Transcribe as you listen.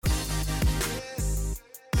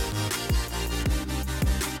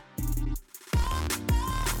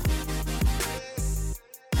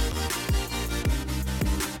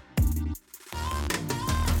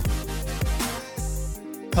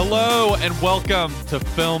Hello and welcome to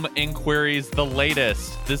Film Inquiries, the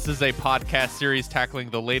latest. This is a podcast series tackling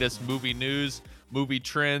the latest movie news, movie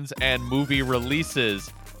trends, and movie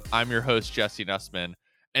releases. I'm your host, Jesse Nussman.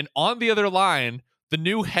 And on the other line, the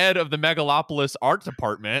new head of the Megalopolis art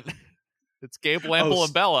department, it's Gabe Lample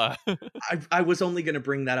and Bella. I was only going to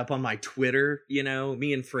bring that up on my Twitter. You know,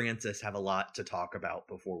 me and Francis have a lot to talk about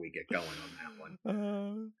before we get going on that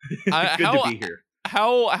one. Good to be here.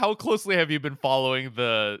 How closely have you been following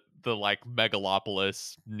the like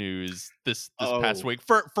Megalopolis news this past week?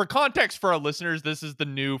 For context for our listeners, this is the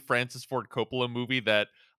new Francis Ford Coppola movie that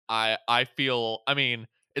I feel, I mean,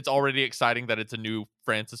 it's already exciting that it's a new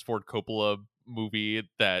Francis Ford Coppola movie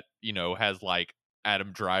that, you know, has like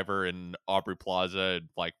Adam Driver and Aubrey Plaza and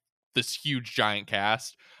like this huge giant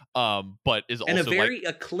cast, but is also and a very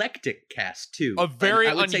like, eclectic cast too. A very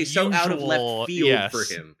I would say so out of left field for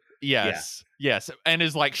him. Yes, and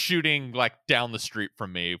is like shooting like down the street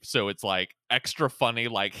from me, so it's like extra funny,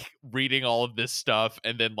 like reading all of this stuff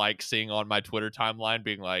and then like seeing on my Twitter timeline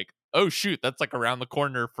being like, oh shoot, that's like around the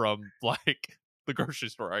corner from like the grocery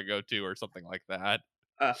store I go to or something like that.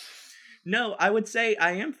 No, I would say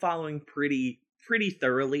I am following pretty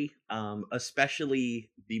thoroughly,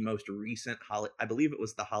 especially the most recent I believe it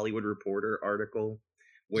was the Hollywood Reporter article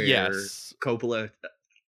where Coppola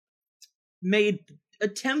made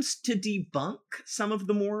attempts to debunk some of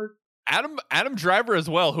the more Adam Driver as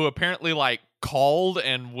well, who apparently like called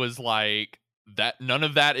and was like that none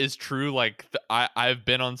of that is true. Like I've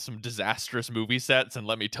been on some disastrous movie sets, and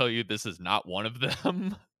let me tell you, this is not one of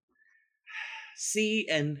them. See,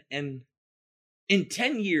 and in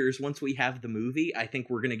 10 years, once we have the movie, I think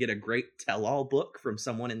we're going to get a great tell-all book from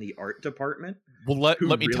someone in the art department. Well, let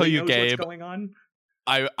me tell you, Gabe, what's going on.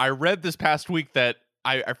 I read this past week that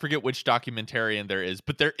I forget which documentarian there is,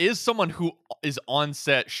 but there is someone who is on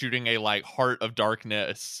set shooting a like Heart of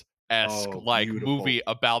Darkness-esque movie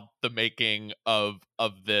about the making of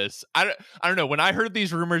this. I don't know. When I heard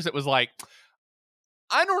these rumors, it was like,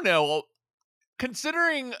 I don't know.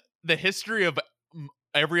 Considering the history of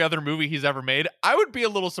every other movie he's ever made, I would be a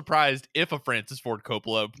little surprised if a Francis Ford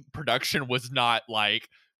Coppola production was not like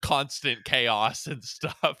constant chaos and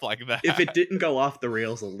stuff like that. If it didn't go off the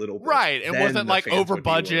rails a little bit. Right. It wasn't like over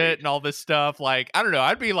budget and all this stuff. Like, I don't know.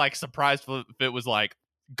 I'd be like surprised if it was like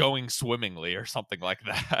going swimmingly or something like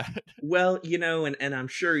that. Well, you know, and I'm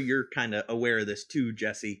sure you're kind of aware of this too,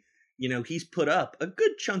 Jesse. You know, he's put up a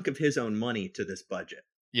good chunk of his own money to this budget.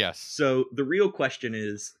 Yes. So the real question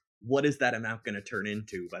is, what is that amount going to turn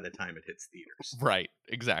into by the time it hits theaters? Right,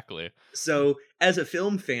 exactly. So as a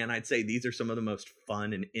film fan, I'd say these are some of the most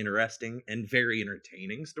fun and interesting and very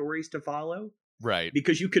entertaining stories to follow. Right.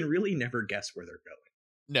 Because you can really never guess where they're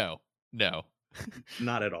going. No.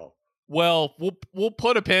 Not at all. Well, we'll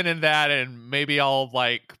put a pin in that, and maybe I'll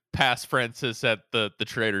like pass Francis at the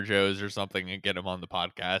Trader Joe's or something and get him on the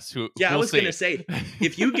podcast. I was going to say,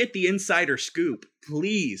 if you get the insider scoop,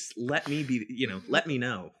 please let me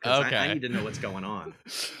know. Okay. I need to know what's going on.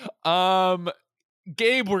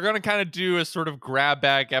 Gabe, we're going to kind of do a sort of grab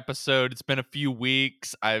bag episode. It's been a few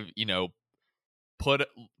weeks. I've, put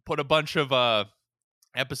a bunch of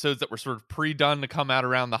episodes that were sort of pre-done to come out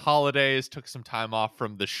around the holidays, took some time off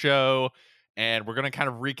from the show, and we're going to kind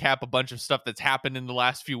of recap a bunch of stuff that's happened in the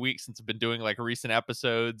last few weeks since I've been doing like recent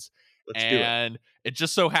episodes. Let's do it. It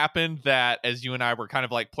just so happened that as you and I were kind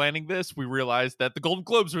of like planning this, we realized that the Golden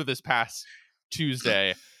Globes were this past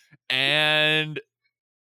Tuesday. And,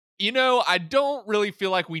 I don't really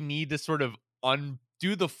feel like we need to sort of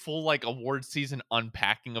do the full like award season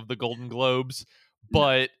unpacking of the Golden Globes,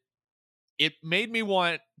 but it made me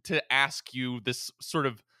want to ask you this sort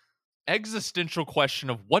of existential question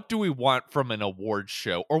of what do we want from an award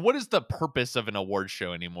show, or what is the purpose of an award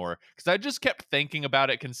show anymore? Because I just kept thinking about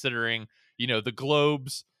it, considering, the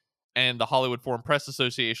Globes and the Hollywood Foreign Press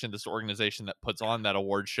Association, this organization that puts on that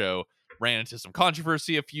award show, ran into some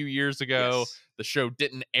controversy a few years ago. Yes. The show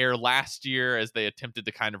didn't air last year as they attempted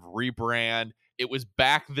to kind of rebrand. It was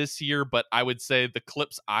back this year, but I would say the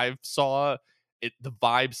clips I've saw, the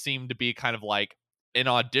vibe seemed to be kind of like an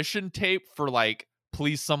audition tape for like,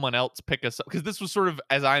 please someone else pick us up, because this was sort of,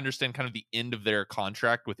 as I understand, kind of the end of their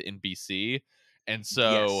contract with NBC. And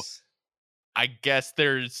so I guess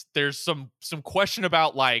there's some question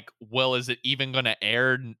about like, well, is it even going to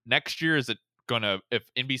air next year? Is it gonna, if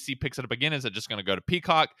NBC picks it up again, is it just going to go to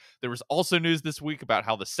Peacock? There was also news this week about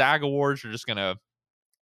how the SAG Awards are just going to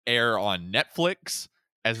air on Netflix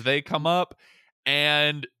as they come up.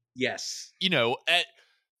 And yes,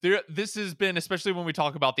 this has been, especially when we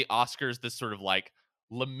talk about the Oscars, this sort of like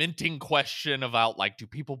lamenting question about like, do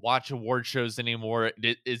people watch award shows anymore?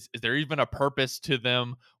 Is there even a purpose to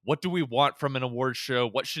them? What do we want from an award show?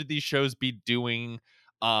 What should these shows be doing?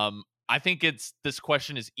 I think this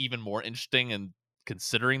question is even more interesting in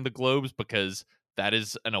considering the Globes, because that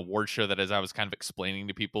is an award show that, as I was kind of explaining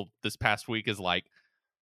to people this past week, is like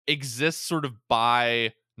exists sort of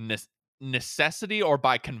by necessity or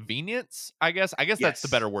by convenience. I guess that's the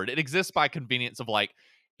Yes. better word. It exists by convenience of like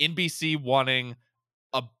NBC wanting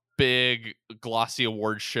a big glossy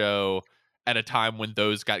award show at a time when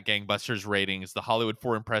those got gangbusters ratings. The Hollywood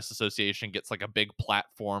Foreign Press Association gets like a big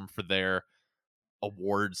platform for their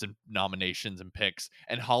awards and nominations and picks,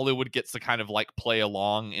 and Hollywood gets to kind of like play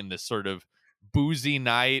along in this sort of boozy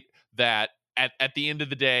night that at the end of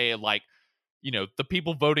the day, like, the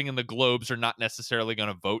people voting in the Globes are not necessarily going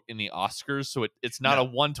to vote in the Oscars, so it's not a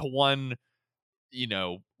No. one-to-one,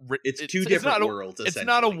 It's two different worlds, it's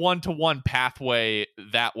not a essentially. one-to-one pathway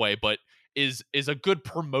that way, but is a good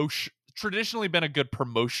promotion, traditionally been a good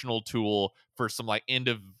promotional tool for some like end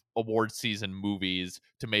of award season movies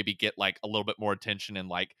to maybe get like a little bit more attention. And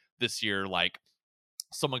like this year, like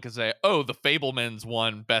someone could say, oh, the Fablemans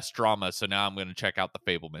won best drama, so now I'm going to check out the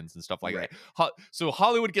Fablemans and stuff like Right. that. So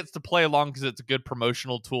Hollywood gets to play along because it's a good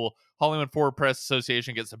promotional tool. Hollywood Foreign Press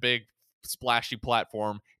Association gets a big splashy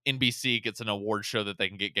platform. NBC gets an award show that they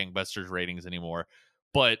can get gangbusters ratings anymore.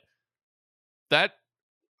 But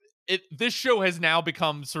this show has now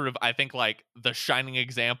become sort of, I think, like the shining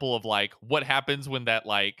example of like what happens when that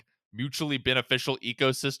like mutually beneficial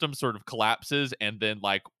ecosystem sort of collapses, and then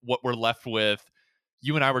like what we're left with,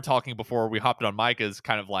 you and I were talking before we hopped on mic, is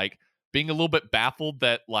kind of like being a little bit baffled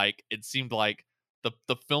that like it seemed like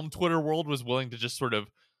the film Twitter world was willing to just sort of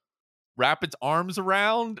wrap its arms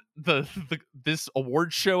around this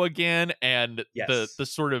award show again, and Yes. the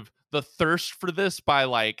sort of the thirst for this by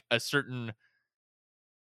like a certain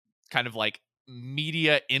kind of like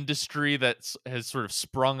media industry that has sort of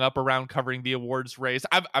sprung up around covering the awards race.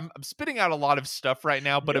 I'm spitting out a lot of stuff right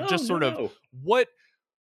now, but of No, just sort of no. what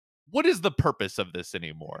is the purpose of this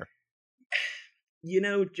anymore?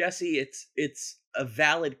 Jesse, it's a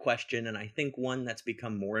valid question, and I think one that's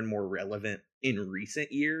become more and more relevant in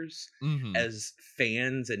recent years Mm-hmm. as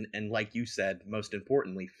fans and like you said, most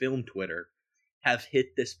importantly, film Twitter have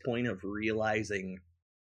hit this point of realizing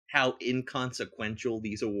how inconsequential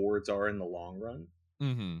these awards are in the long run.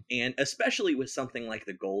 Mm-hmm. And especially with something like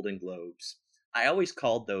the Golden Globes, I always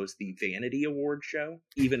called those the vanity award show,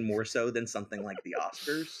 even more so than something like the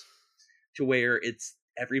Oscars, to where it's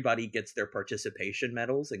everybody gets their participation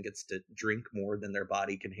medals and gets to drink more than their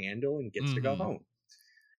body can handle and gets to go Mm-hmm. home.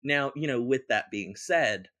 Now, with that being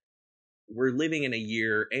said, we're living in a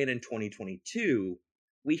year, and in 2022,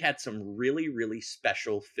 we had some really, really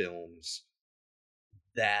special films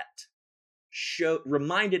that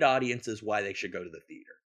reminded audiences why they should go to the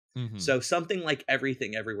theater. Mm-hmm. So something like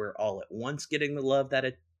Everything Everywhere All at Once getting the love that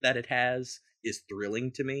it has is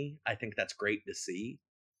thrilling to me. I think that's great to see.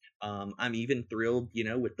 I'm even thrilled,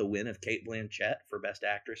 with the win of Cate Blanchett for Best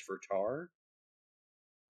Actress for Tar.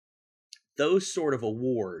 Those sort of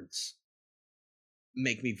awards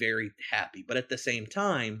make me very happy. But at the same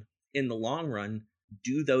time, in the long run,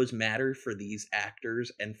 do those matter for these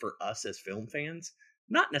actors and for us as film fans?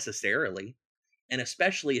 Not necessarily. And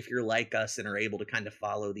especially if you're like us and are able to kind of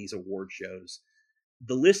follow these award shows,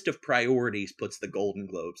 the list of priorities puts the Golden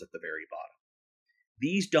Globes at the very bottom.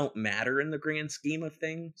 These don't matter in the grand scheme of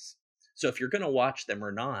things. So if you're going to watch them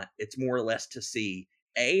or not, it's more or less to see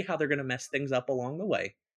A, how they're going to mess things up along the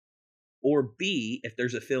way, or B, if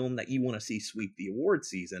there's a film that you want to see sweep the award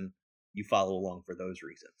season, you follow along for those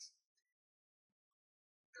reasons.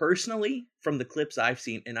 Personally, from the clips I've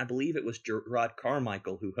seen, and I believe it was Gerard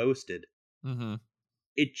Carmichael who hosted, Mm-hmm.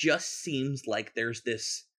 it just seems like there's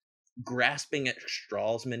this grasping at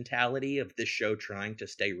straws mentality of this show trying to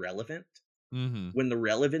stay relevant Mm-hmm. when the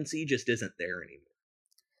relevancy just isn't there anymore.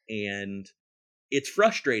 And it's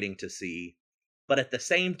frustrating to see, but at the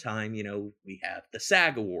same time, we have the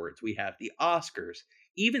SAG Awards, we have the Oscars,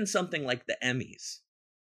 even something like the Emmys.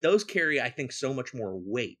 Those carry, I think, so much more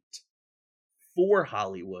weight for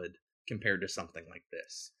Hollywood compared to something like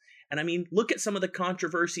this. And I mean, look at some of the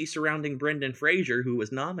controversy surrounding Brendan Fraser, who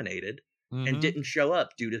was nominated and Mm-hmm. didn't show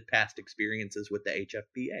up due to past experiences with the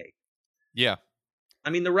HFPA. Yeah. I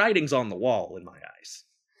mean, the writing's on the wall in my eyes.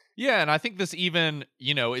 Yeah, and I think this even,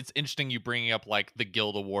 it's interesting you bringing up like the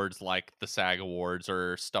Guild Awards, like the SAG Awards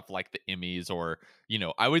or stuff like the Emmys, or,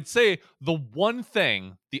 I would say the one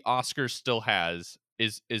thing the Oscars still has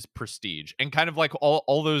is prestige. And kind of like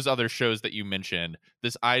all those other shows that you mentioned,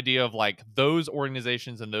 this idea of like those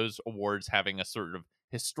organizations and those awards having a sort of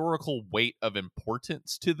historical weight of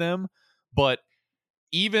importance to them. But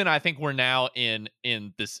even I think we're now in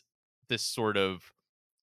this sort of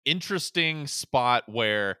interesting spot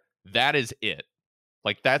where that is it.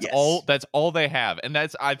 Like that's Yes. all they have. And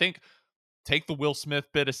that's, I think, take the Will Smith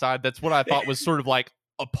bit aside, that's what I thought was sort of like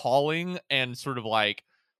appalling and sort of like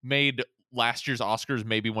made last year's Oscars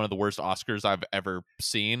maybe one of the worst Oscars I've ever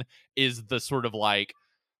seen, is the sort of like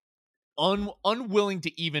unwilling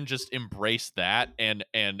to even just embrace that, and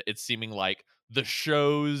it's seeming like the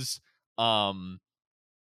show's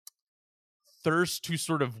thirst to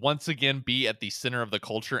sort of once again be at the center of the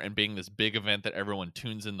culture and being this big event that everyone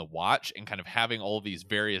tunes in to watch, and kind of having all these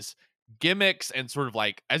various gimmicks and sort of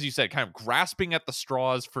like, as you said, kind of grasping at the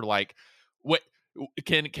straws for like, what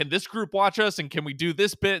can this group watch us, and can we do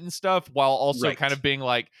this bit and stuff, while also kind of being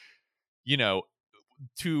like, you know,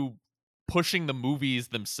 to pushing the movies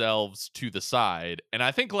themselves to the side. And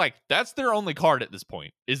I think like that's their only card at this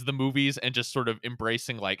point, is the movies, and just sort of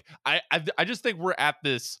embracing like, I just think we're at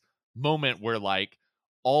this moment where like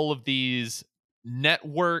all of these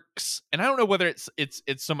networks, and I don't know whether it's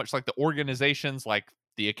so much like the organizations like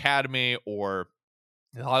the Academy or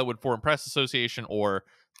the Hollywood Foreign Press Association or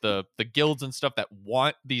the guilds and stuff that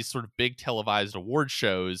want these sort of big televised award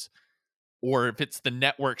shows, or if it's the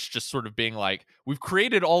networks just sort of being like, we've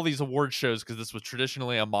created all these award shows because this was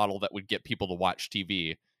traditionally a model that would get people to watch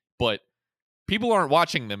TV, but people aren't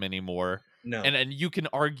watching them anymore. No. And you can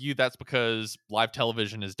argue that's because live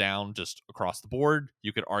television is down just across the board.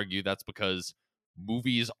 You could argue that's because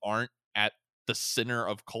movies aren't at the center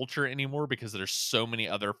of culture anymore, because there's so many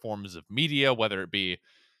other forms of media, whether it be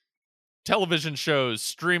television shows,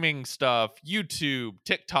 streaming stuff, YouTube,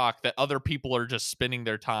 TikTok, that other people are just spending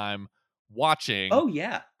their time watching. Oh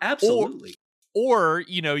yeah, absolutely. Or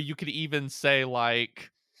you know, you could even say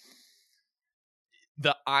like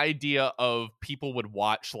the idea of people would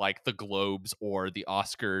watch like the Globes or the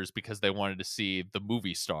Oscars because they wanted to see the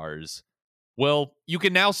movie stars. Well, you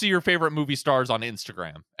can now see your favorite movie stars on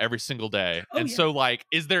Instagram every single day. Oh, and yeah. So like,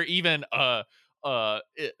 is there even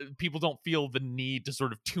people don't feel the need to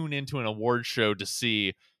sort of tune into an award show to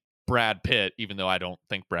see Brad Pitt, even though I don't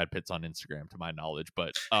think Brad Pitt's on Instagram to my knowledge,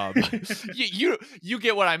 but you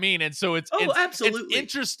get what I mean. And so it's absolutely, it's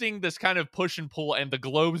interesting, this kind of push and pull, and the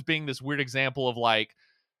Globes being this weird example of like,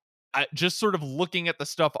 just sort of looking at the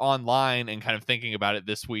stuff online and kind of thinking about it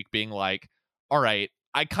this week, being like, all right,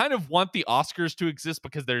 I kind of want the Oscars to exist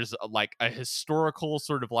because there's like a historical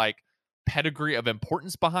sort of like pedigree of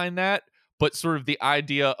importance behind that. But sort of the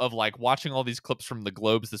idea of like watching all these clips from the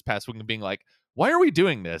Globes this past week and being like, why are we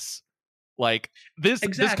doing this? Like this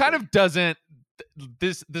kind of doesn't,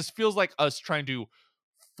 this feels like us trying to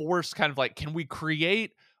force kind of like, can we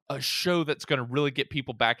create a show that's going to really get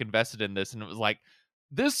people back invested in this? And it was like,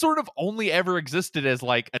 this sort of only ever existed as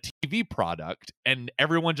like a TV product, and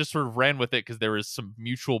everyone just sort of ran with it because there was some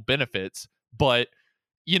mutual benefits. But,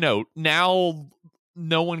 you know, now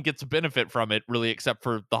no one gets a benefit from it really, except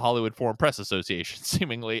for the Hollywood Foreign Press Association,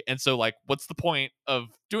 seemingly. And so like, what's the point of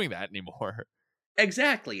doing that anymore?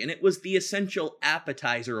 Exactly. And it was the essential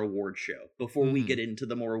appetizer award show before we get into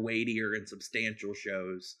the more weightier and substantial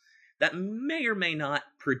shows that may or may not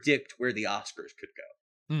predict where the Oscars could go.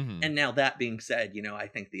 And now, that being said, you know, I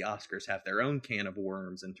think the Oscars have their own can of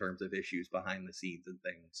worms in terms of issues behind the scenes and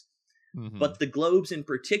things. But the Globes in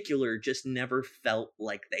particular just never felt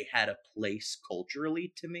like they had a place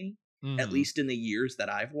culturally to me, at least in the years that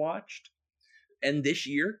I've watched. And this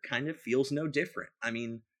year kind of feels no different. I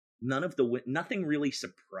mean, nothing really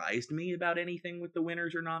surprised me about anything with the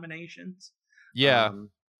winners or nominations. Yeah.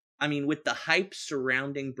 I mean, with the hype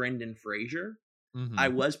surrounding Brendan Fraser, I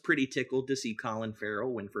was pretty tickled to see Colin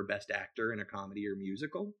Farrell win for Best Actor in a Comedy or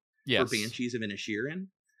Musical for Banshees of Inisherin.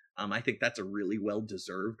 I think that's a really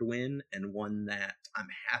well-deserved win, and one that I'm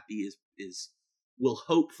happy will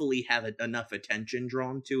hopefully have enough attention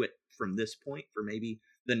drawn to it from this point for maybe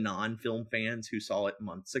the non-film fans who saw it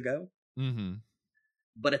months ago.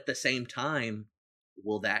 But at the same time,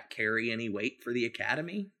 will that carry any weight for the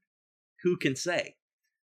Academy? Who can say?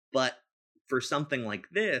 But for something like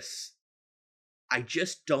this, I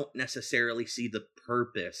just don't necessarily see the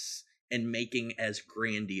purpose in making as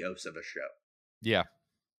grandiose of a show. Yeah.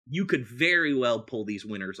 You could very well pull these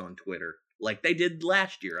winners on Twitter, like they did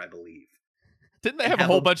last year, I believe. Didn't they have a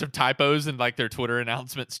whole bunch of typos in like their Twitter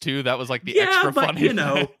announcements too? That was like the extra funny. You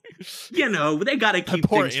know, they got to keep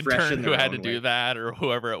poor things fresh in who had to way. do that, or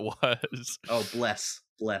whoever it was. Oh, bless.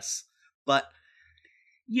 But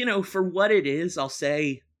you know, for what it is, I'll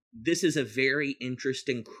say this is a very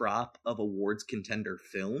interesting crop of awards contender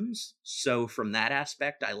films. So from that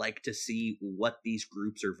aspect, I like to see what these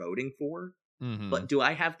groups are voting for. Mm-hmm. But do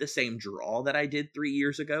I have the same draw that I did 3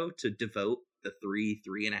 years ago to devote the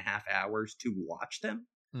 3.5 hours to watch them?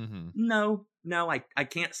 Mm-hmm. No, I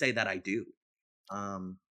can't say that I do.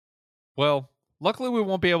 Well, luckily we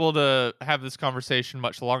won't be able to have this conversation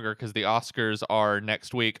much longer because the Oscars are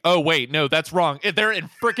next week. Oh wait, no, that's wrong. They're in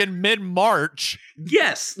freaking mid-March.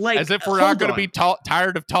 Yes, like, as if we're not going to be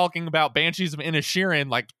tired of talking about Banshees of Inisherin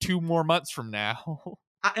like 2 more months from now.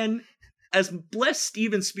 And as bless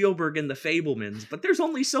Steven Spielberg and the Fablemans, but there's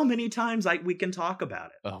only so many times we can talk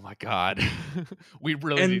about it. Oh my god. We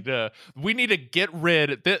really need to get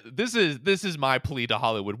rid this is my plea to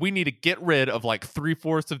Hollywood. We need to get rid of like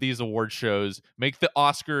 3/4 of these award shows, make the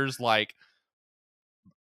Oscars like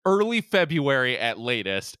early February at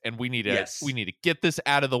latest, and we need to get this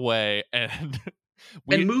out of the way and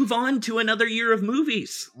move on to another year of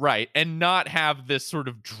movies. Right, and not have this sort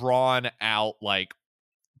of drawn out like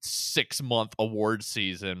 6-month award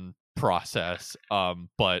season process.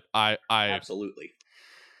 But I absolutely.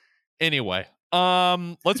 Anyway,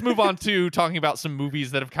 let's move on to talking about some movies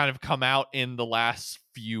that have kind of come out in the last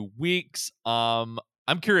few weeks. I'm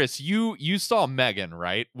curious, you saw Megan,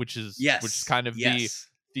 right? Which is kind of it's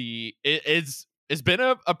been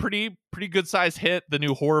a pretty good sized hit. The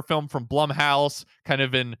new horror film from Blumhouse, kind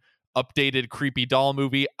of an updated creepy doll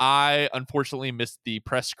movie. I unfortunately missed the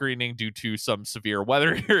press screening due to some severe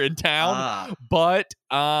weather here in town. But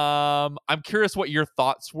I'm curious what your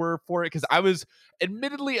thoughts were for it, because I was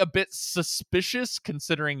admittedly a bit suspicious,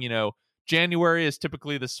 considering, January is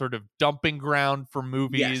typically this sort of dumping ground for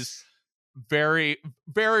movies. Yes. Very,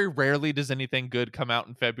 very rarely does anything good come out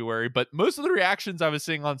in February, but most of the reactions I was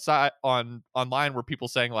seeing online were people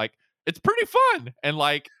saying like it's pretty fun, and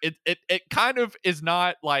like it kind of is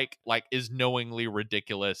not like is knowingly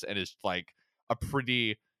ridiculous, and is like a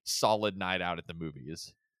pretty solid night out at the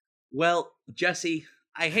movies. Well, Jesse,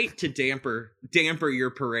 I hate to damper your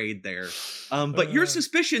parade there, but your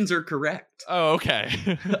suspicions are correct. Oh, okay.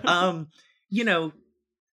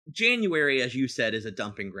 January, as you said, is a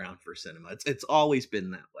dumping ground for cinema. It's always been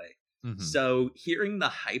that way. Mm-hmm. So hearing the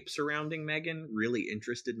hype surrounding Megan really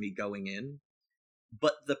interested me going in.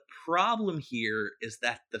 But the problem here is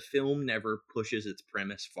that the film never pushes its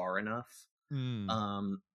premise far enough.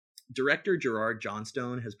 Director Gerard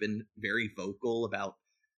Johnstone has been very vocal about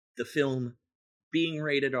the film being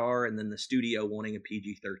rated R and then the studio wanting a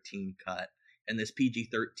PG-13 cut, and this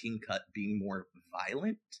PG-13 cut being more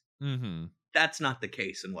violent. Mm-hmm. That's not the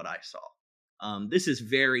case in what I saw. This is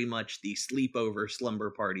very much the sleepover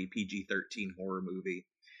slumber party PG-13 horror movie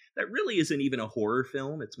that really isn't even a horror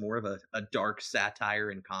film. It's more of a dark satire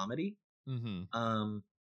and comedy. Mm-hmm.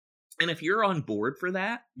 And if you're on board for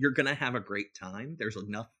that, you're going to have a great time. There's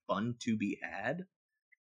enough fun to be had.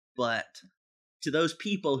 But to those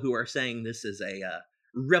people who are saying this is a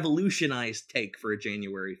revolutionized take for a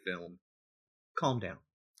January film, calm down.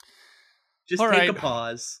 Just take a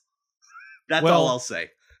pause. That's all I'll say.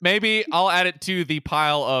 Maybe I'll add it to the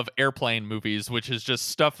pile of Airplane movies, which is just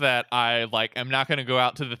stuff that I like. I'm not going to go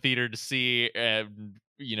out to the theater to see, and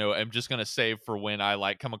I'm just going to save for when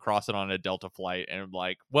I come across it on a Delta flight, and I'm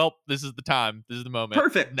like, well, this is the time, this is the moment.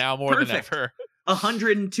 Perfect. Now more than ever.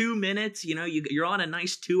 102 minutes. You're on a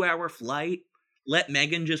nice 2-hour flight. Let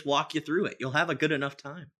Megan just walk you through it. You'll have a good enough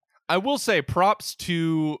time. I will say props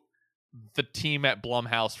to the team at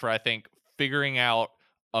Blumhouse for, I think, figuring out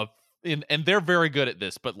and they're very good at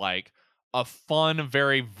this, but like a fun,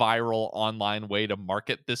 very viral online way to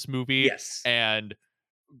market this movie. Yes. And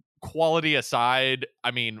quality aside, I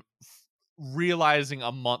mean, realizing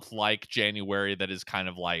a month like January that is kind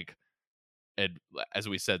of like, as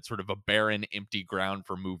we said, sort of a barren, empty ground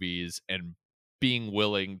for movies, and being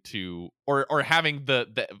willing to, or having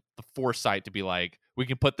the foresight to be like, we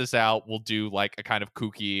can put this out, we'll do like a kind of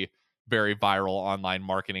kooky, very viral online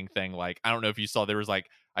marketing thing. Like, I don't know if you saw, there was like,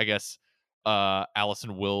 I guess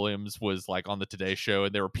Allison Williams was like on the Today Show,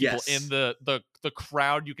 and there were people in the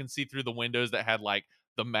crowd you can see through the windows that had like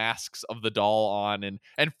the masks of the doll on, and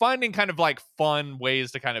finding kind of like fun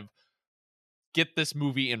ways to kind of get this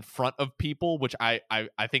movie in front of people, which I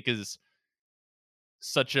think is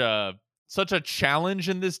such a challenge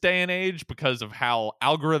in this day and age because of how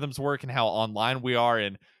algorithms work and how online we are.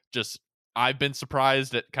 And just, I've been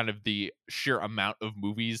surprised at kind of the sheer amount of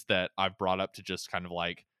movies that I've brought up to just kind of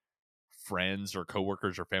like friends or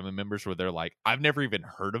coworkers or family members where they're like, I've never even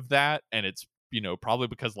heard of that. And it's, probably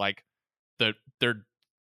because like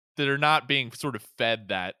they're not being sort of fed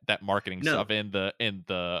that marketing stuff in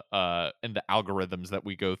the algorithms that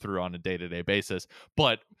we go through on a day-to-day basis.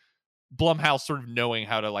 But Blumhouse sort of knowing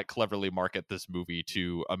how to like cleverly market this movie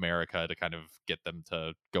to America to kind of get them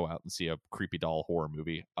to go out and see a creepy doll horror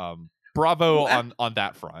movie. bravo on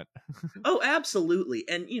that front. Oh, absolutely.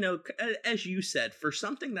 And, as you said, for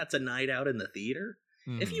something that's a night out in the theater,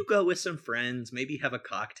 if you go with some friends, maybe have a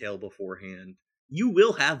cocktail beforehand, you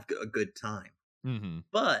will have a good time. Mm-hmm.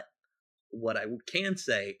 But what I can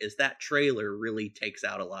say is that trailer really takes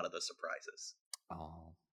out a lot of the surprises.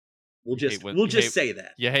 Oh, we'll just say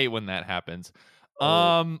that. You hate when that happens.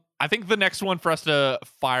 Oh. I think the next one for us to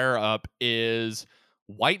fire up is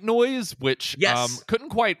White Noise, which Yes. couldn't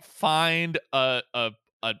quite find a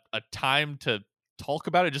time to talk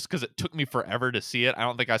about it just because it took me forever to see it. I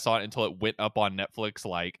don't think I saw it until it went up on Netflix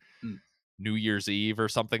like New Year's Eve or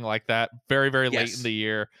something like that. Very, very late in the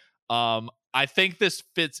year. I think this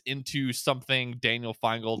fits into something Daniel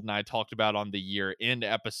Feingold and I talked about on the year-end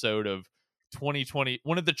episode of 2020.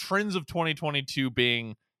 One of the trends of 2022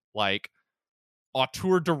 being like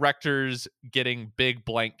auteur directors getting big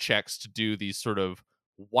blank checks to do these sort of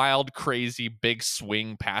wild, crazy, big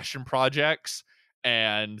swing passion projects,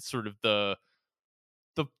 and sort of the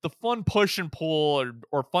fun push and pull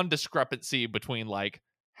or fun discrepancy between like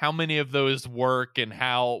how many of those work and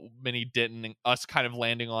how many didn't, and us kind of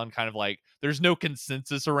landing on kind of like there's no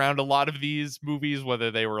consensus around a lot of these movies,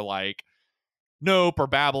 whether they were like Nope or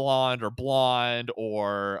Babylon or Blonde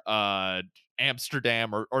or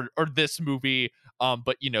Amsterdam or this movie.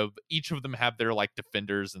 But each of them have their like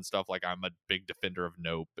defenders and stuff. Like I'm a big defender of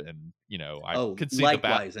Nope, and I could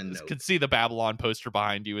see the Babylon poster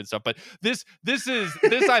behind you and stuff. But this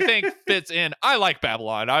I think fits in. I like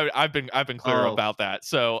Babylon. I've been clear about that.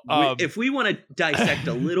 So if we want to dissect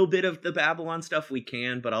a little bit of the Babylon stuff, we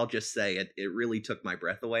can. But I'll just say it really took my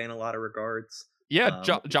breath away in a lot of regards. Yeah,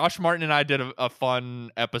 Josh Martin and I did a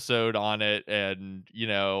fun episode on it, and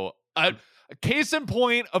a case in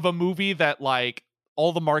point of a movie that like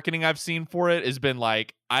all the marketing I've seen for it has been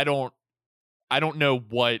like I don't know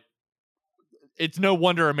what. It's no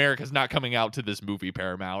wonder America's not coming out to this movie,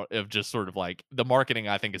 Paramount, of just sort of like the marketing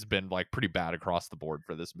I think has been like pretty bad across the board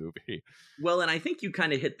for this movie. Well, and I think you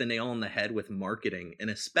kind of hit the nail on the head with marketing, and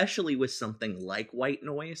especially with something like White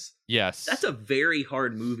Noise. Yes. That's a very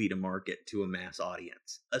hard movie to market to a mass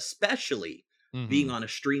audience, especially being on a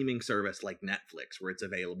streaming service like Netflix where it's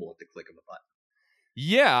available at the click of a button.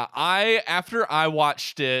 Yeah, after I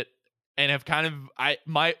watched it and have kind of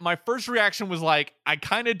my first reaction was like I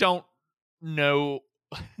kind of don't know.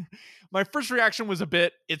 My first reaction was a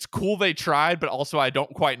bit it's cool they tried, but also I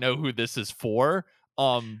don't quite know who this is for,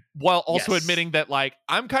 while also admitting that like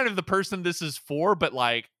I'm kind of the person this is for, but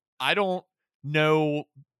like I don't know,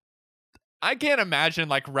 I can't imagine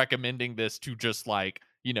like recommending this to just like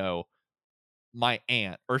my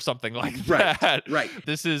aunt or something like that. Right.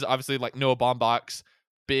 This is obviously like Noah Baumbach's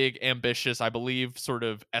big ambitious, I believe sort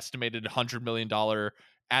of estimated $100 million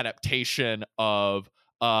adaptation of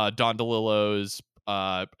Don DeLillo's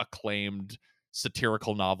acclaimed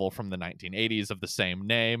satirical novel from the 1980s of the same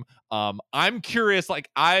name. I'm curious, like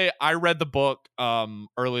I read the book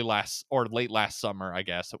late last summer, I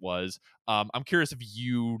guess it was. I'm curious if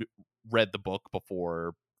you read the book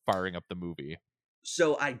before firing up the movie.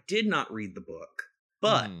 So I did not read the book,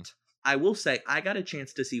 but I will say I got a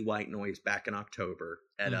chance to see White Noise back in October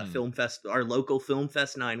at a film fest, our local Film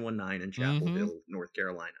Fest 919 in Chapelville, North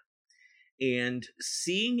Carolina. And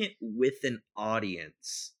seeing it with an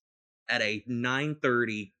audience at a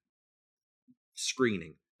 9:30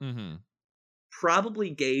 screening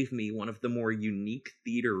probably gave me one of the more unique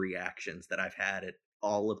theater reactions that I've had at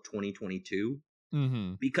all of 2022,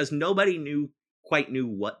 because nobody quite knew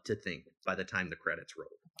what to think by the time the credits rolled.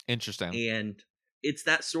 Interesting. And it's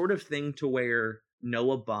that sort of thing to where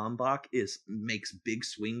Noah Baumbach makes big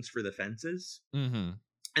swings for the fences. And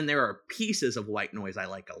there are pieces of White Noise I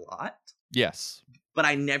like a lot. Yes. But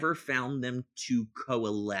I never found them to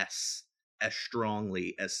coalesce as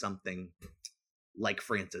strongly as something like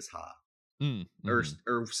Francis Ha.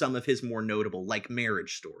 Or some of his more notable, like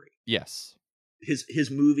Marriage Story. Yes.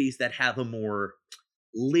 His movies that have a more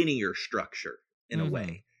linear structure in a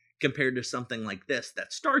way, compared to something like this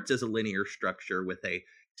that starts as a linear structure with a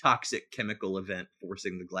toxic chemical event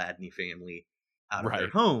forcing the Gladney family out of their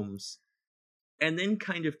homes, and then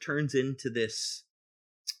kind of turns into this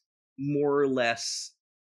more or less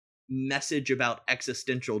message about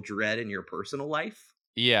existential dread in your personal life.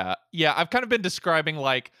 Yeah. I've kind of been describing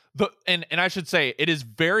like and I should say it is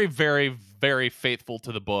very, very, very faithful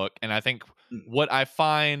to the book. And I think what I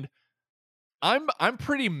find, I'm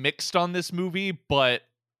pretty mixed on this movie, but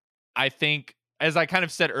I think, as I kind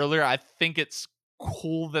of said earlier, I think it's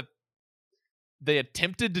cool that they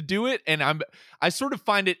attempted to do it, and I sort of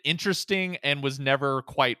find it interesting and was never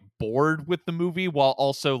quite bored with the movie, while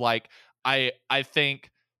also like I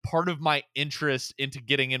think part of my interest into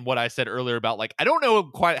getting in what I said earlier about like, I don't know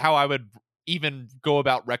quite how I would even go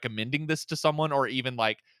about recommending this to someone or even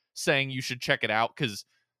like saying you should check it out, because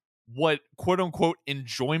what quote unquote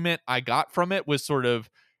enjoyment I got from it was sort of,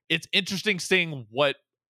 it's interesting seeing what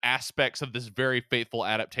aspects of this very faithful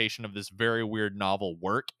adaptation of this very weird novel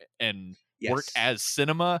work and work Yes. as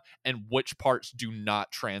cinema, and which parts do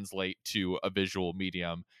not translate to a visual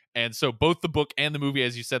medium. And so both the book and the movie,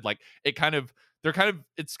 as you said, like it's kind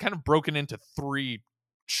of broken into three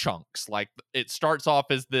chunks. Like it starts off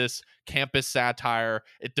as this campus satire,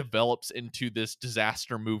 it develops into this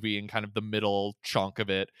disaster movie in kind of the middle chunk of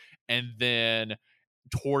it, and then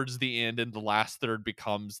towards the end and the last third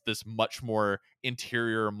becomes this much more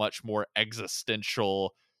interior, much more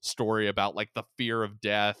existential story about like the fear of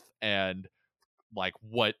death and like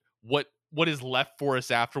what is left for us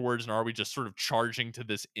afterwards, and are we just sort of charging to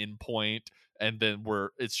this end point and then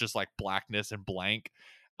it's just like blackness and blank.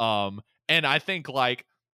 And I think like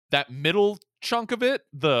that middle chunk of it,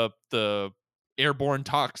 the airborne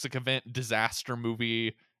toxic event disaster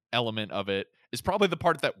movie element of it, is probably the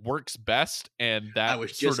part that works best. And that I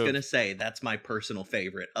was just gonna say that's my personal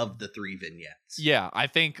favorite of the 3 vignettes. Yeah, I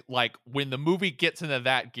think like when the movie gets into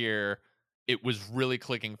that gear, it was really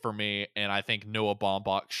clicking for me, and I think Noah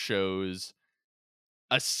Baumbach shows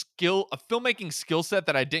a filmmaking skill set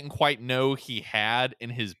that I didn't quite know he had in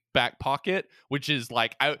his back pocket, which is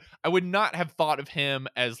like I would not have thought of him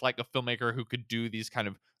as like a filmmaker who could do these kind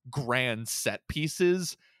of grand set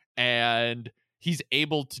pieces, and he's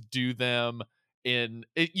able to do them in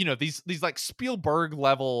these like Spielberg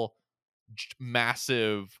level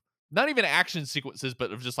massive, not even action sequences,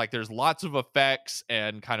 but of just like there's lots of effects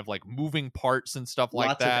and kind of like moving parts and stuff like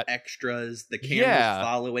Lots that. of extras. The camera's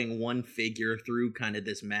following one figure through kind of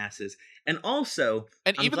this masses, and also,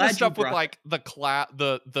 and I'm even the stuff with brought... like the cloud,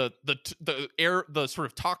 the air, the sort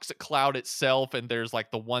of toxic cloud itself, and there's like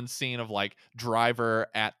the one scene of like Driver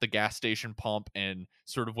at the gas station pump, and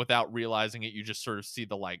sort of without realizing it, you just sort of see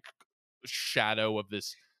the like shadow of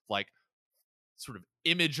this like sort of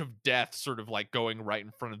image of death sort of like going right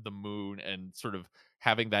in front of the moon, and sort of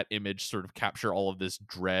having that image sort of capture all of this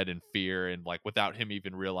dread and fear, and like without him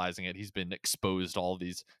even realizing it, he's been exposed to all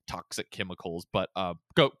these toxic chemicals. But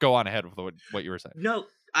go on ahead with what you were saying. No,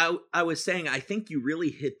 I was saying I think you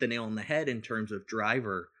really hit the nail on the head in terms of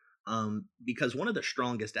Driver, because one of the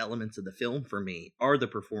strongest elements of the film for me are the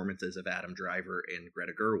performances of Adam Driver and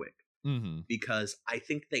Greta Gerwig. Mm-hmm. Because I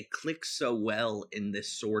think they click so well in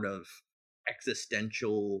this sort of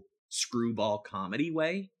existential screwball comedy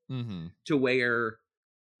way, Mm-hmm. to where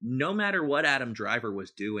no matter what Adam Driver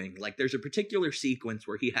was doing, like there's a particular sequence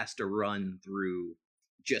where he has to run through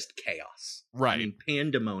just chaos. Right. I mean,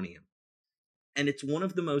 pandemonium. And it's one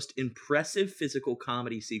of the most impressive physical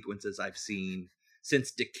comedy sequences I've seen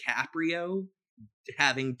since DiCaprio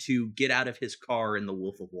having to get out of his car in The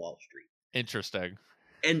Wolf of Wall Street. Interesting.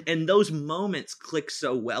 And those moments click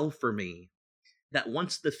so well for me that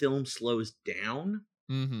once the film slows down,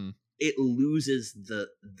 mm-hmm. it loses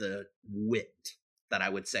the wit that I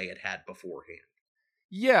would say it had beforehand.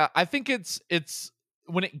 Yeah, I think it's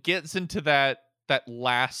when it gets into that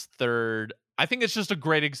last third, I think it's just a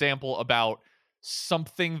great example about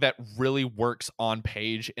something that really works on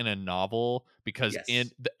page in a novel, because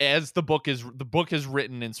as the book is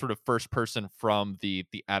written in sort of first person from the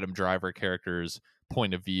Adam Driver character's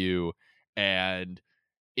point of view, and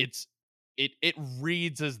it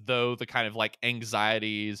reads as though the kind of like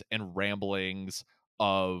anxieties and ramblings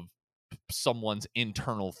of someone's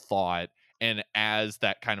internal thought, and as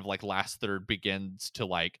that kind of like last third begins to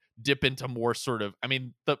like dip into more sort of, I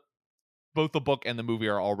mean, both the book and the movie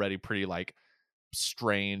are already pretty like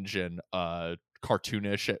strange and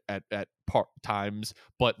cartoonish at times,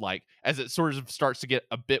 but like as it sort of starts to get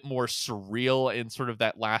a bit more surreal in sort of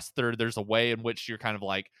that last third, there's a way in which you're kind of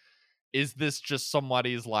like, is this just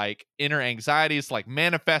somebody's like inner anxieties like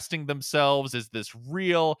manifesting themselves? Is this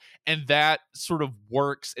real? And that sort of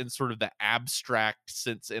works in sort of the abstract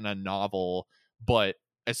sense in a novel, but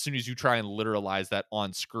as soon as you try and literalize that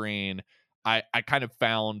on screen, I kind of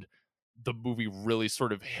found the movie really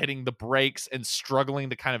sort of hitting the brakes and struggling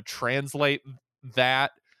to kind of translate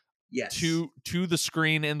that to the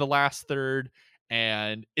screen in the last third.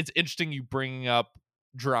 And it's interesting you bringing up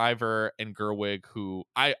Driver and Gerwig, who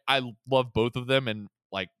I love both of them, and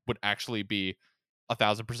like would actually be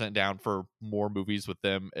 1,000% down for more movies with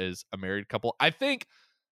them as a married couple. I think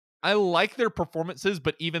I like their performances,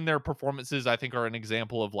 but even their performances I think are an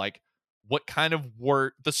example of like what kind of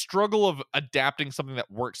work, the struggle of adapting something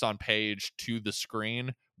that works on page to the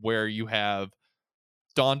screen, where you have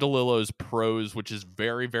Don DeLillo's prose, which is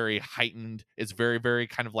very, very heightened. It's very, very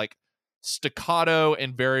kind of like staccato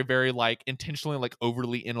and very, very like intentionally like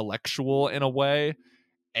overly intellectual in a way.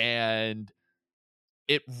 And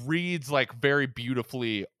it reads like very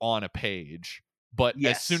beautifully on a page. But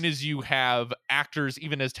as soon Yes. as you have actors,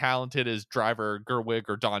 even as talented as Driver, Gerwig,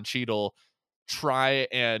 or Don Cheadle, try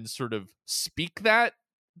and sort of speak that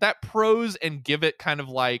prose and give it kind of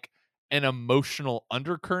like an emotional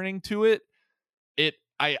undercurrent to it,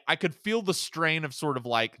 I could feel the strain of sort of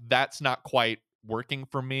like that's not quite working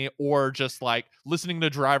for me, or just like listening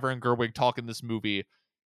to Driver and Gerwig talk in this movie,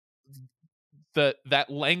 that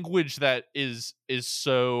language that is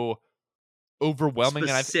so overwhelming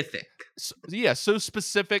and Specific. so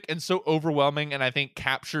specific and so overwhelming, and I think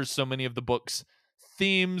captures so many of the book's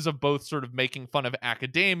themes of both sort of making fun of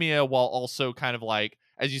academia while also kind of like,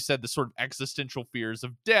 as you said, the sort of existential fears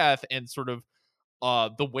of death and sort of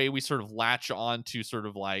the way we sort of latch on to sort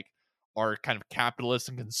of like our kind of capitalist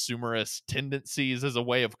and consumerist tendencies as a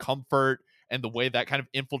way of comfort, and the way that kind of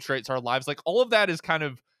infiltrates our lives. Like all of that is kind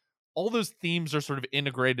of, all those themes are sort of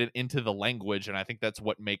integrated into the language, and I think that's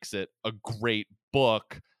what makes it a great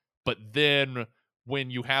book. But then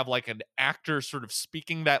when you have like an actor sort of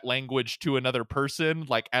speaking that language to another person,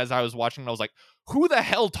 like as I was watching, I was like, who the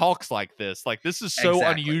hell talks like this? Like this is so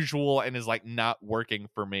Exactly. unusual and is like not working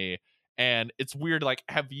for me. And it's weird, like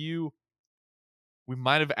we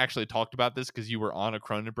might have actually talked about this because you were on a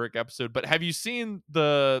Cronenberg episode, but have you seen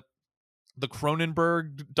the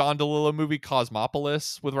Cronenberg Don DeLillo movie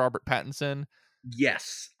Cosmopolis with Robert Pattinson?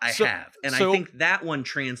 Yes, I So have. And I so think that one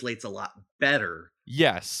translates a lot better.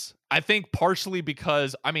 yes. I think partially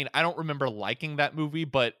because, I mean, I don't remember liking that movie,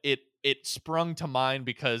 but it sprung to mind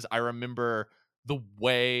because I remember the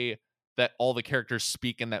way that all the characters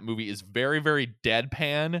speak in that movie is very, very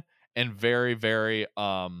deadpan and very, very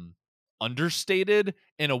understated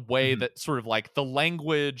in a way Mhm. that sort of like the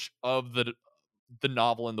language of the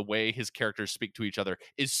novel and the way his characters speak to each other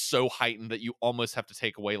is so heightened that you almost have to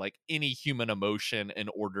take away like any human emotion in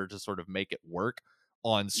order to sort of make it work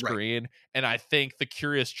on Right. screen. And I think the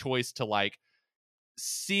curious choice to like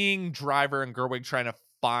seeing Driver and Gerwig trying to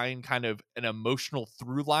find kind of an emotional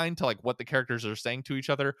through line to like what the characters are saying to each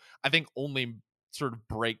other, I think only sort of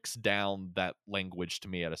breaks down that language to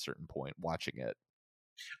me at a certain point watching it.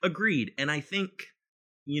 Agreed. And I think,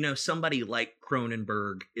 somebody like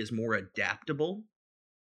Cronenberg is more adaptable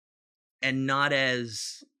and not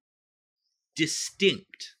as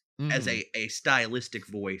distinct as Mm-hmm. a stylistic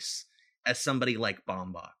voice as somebody like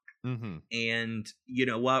Baumbach. Mm-hmm. And you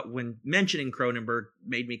know what? When mentioning Cronenberg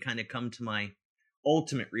made me kind of come to my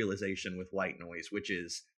ultimate realization with White Noise, which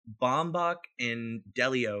is Baumbach and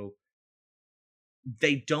Delio,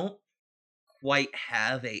 they don't quite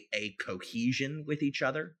have a cohesion with each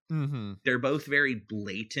other. Mm-hmm. They're both very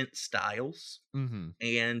blatant styles. Mm-hmm.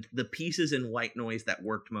 And the pieces in White Noise that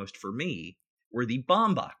worked most for me were the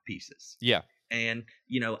Baumbach pieces. Yeah. And,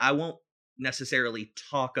 I won't necessarily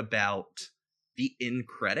talk about the end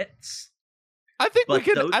credits. I think we But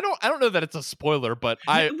could. those, I don't know that it's a spoiler, but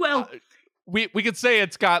well, we could say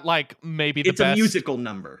it's got like maybe the it's best a musical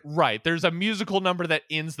number. Right. There's a musical number that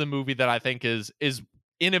ends the movie that I think is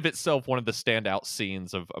in of itself one of the standout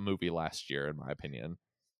scenes of a movie last year, in my opinion.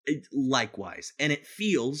 Likewise. And it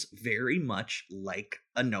feels very much like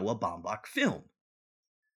a Noah Baumbach film.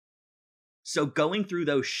 So going through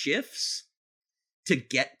those shifts to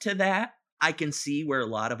get to that, I can see where a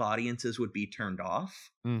lot of audiences would be turned off.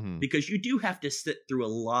 Mm-hmm. Because you do have to sit through a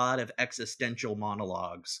lot of existential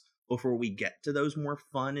monologues before we get to those more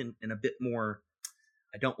fun and a bit more,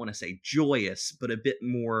 I don't want to say joyous, but a bit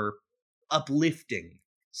more uplifting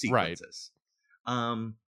sequences.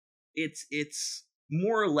 Right. It's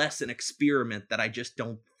more or less an experiment that I just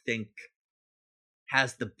don't think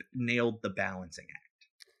has nailed the balancing act.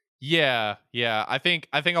 Yeah. I think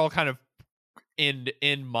I'll kind of end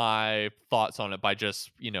my thoughts on it by just,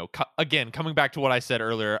 again, coming back to what I said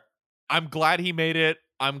earlier. I'm glad he made it.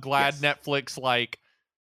 I'm glad Yes. Netflix like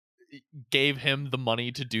gave him the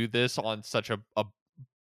money to do this on such a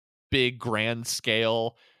big grand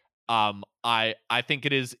scale. I think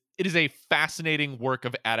it is a fascinating work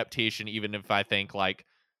of adaptation, even if I think like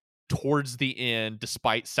towards the end,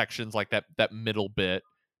 despite sections like that middle bit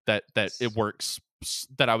that it works,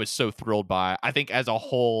 that I was so thrilled by, I think as a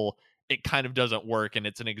whole it kind of doesn't work, and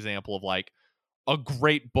it's an example of like a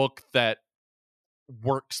great book that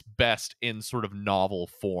works best in sort of novel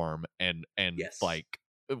form, and Yes. like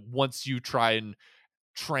once you try and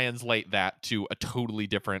translate that to a totally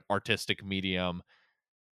different artistic medium,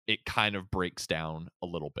 it kind of breaks down a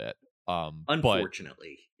little bit. But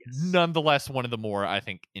Unfortunately, yes. nonetheless, one of the more, I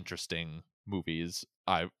think, interesting movies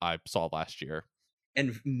I saw last year.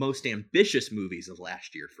 And most ambitious movies of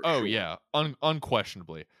last year, for sure. Oh yeah,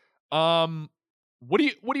 unquestionably. What do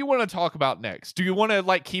you want to talk about next? Do you want to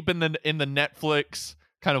like keep in the Netflix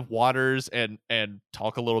kind of waters and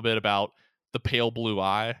talk a little bit about The Pale Blue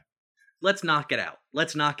Eye? Let's knock it out.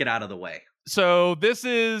 Let's knock it out of the way. So this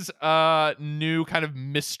is a new kind of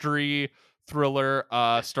mystery thriller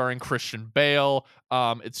starring Christian Bale.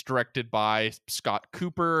 It's directed by Scott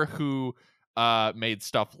Cooper, who made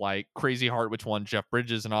stuff like Crazy Heart, which won Jeff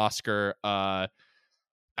Bridges an Oscar, Out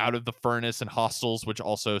of the Furnace and Hostels, which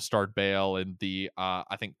also starred Bale in the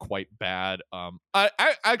I think quite bad.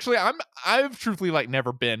 I've truthfully like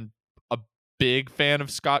never been a big fan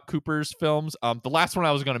of Scott Cooper's films. The last one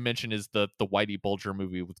I was going to mention is the Whitey Bulger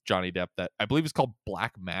movie with Johnny Depp that I believe is called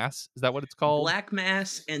Black Mass. Is that what it's called? Black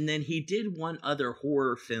Mass, and then he did one other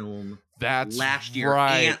horror film that's last year,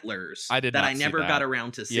 right. Antlers. I did that not I never see that. got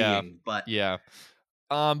around to seeing, but yeah.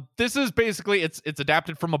 This is basically it's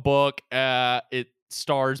adapted from a book. It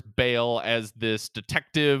stars Bale as this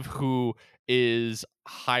detective who is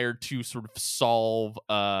hired to sort of solve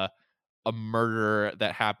a murder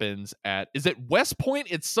that happens at, is it West Point?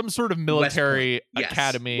 It's some sort of military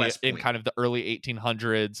academy in kind of the early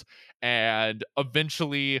 1800s, and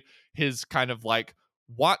eventually his kind of like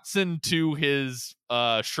Watson to his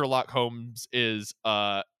Sherlock Holmes is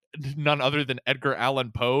none other than Edgar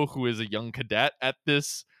Allan Poe, who is a young cadet at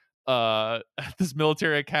this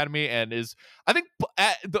military academy, and is, I think,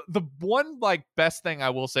 the one like best thing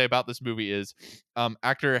I will say about this movie is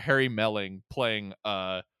actor Harry Melling playing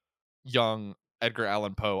young Edgar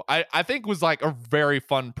Allan Poe. I think was like a very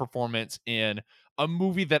fun performance in a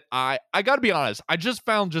movie that I gotta be honest, I just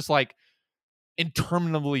found just like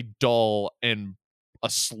interminably dull and a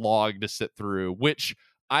slog to sit through, which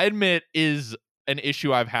I admit is an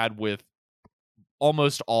issue I've had with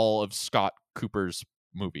almost all of Scott Cooper's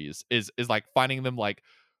movies, is like finding them like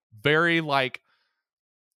very like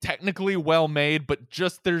technically well made, but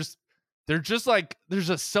just there's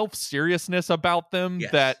a self-seriousness about them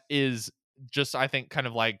that is just, I think, kind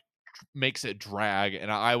of like makes it drag.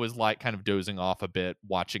 And I was like kind of dozing off a bit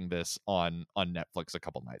watching this on Netflix a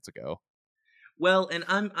couple nights ago. Well, and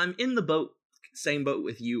I'm in the same boat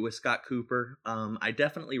with you with Scott Cooper. I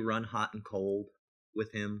definitely run hot and cold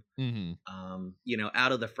with him. Mm-hmm.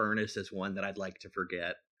 Out of the Furnace is one that I'd like to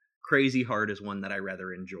forget. Crazy Heart is one that I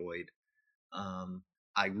rather enjoyed.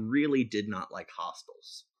 I really did not like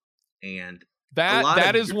Hostels. And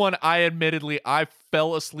that is one I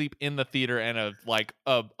fell asleep in the theater, and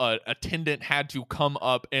a attendant had to come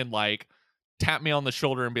up and like tap me on the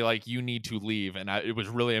shoulder and be like, "You need to leave," and it was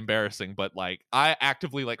really embarrassing. But like I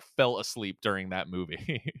actively like fell asleep during that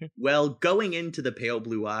movie. Well, going into The Pale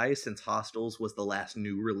Blue Eye, since Hostels was the last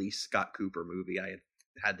new release Scott Cooper movie I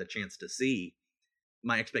had the chance to see,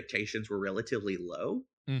 my expectations were relatively low.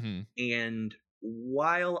 Mm-hmm. And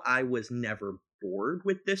while I was never bored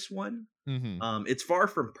with this one, it's far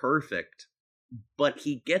from perfect, but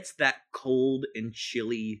he gets that cold and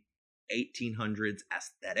chilly 1800s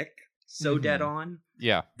aesthetic so dead on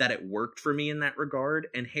that it worked for me in that regard.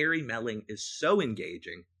 And Harry Melling is so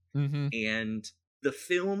engaging, and the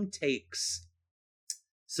film takes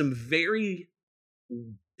some very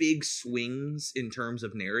big swings in terms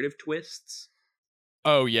of narrative twists.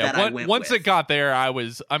 Oh yeah, once it got there,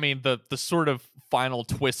 the sort of final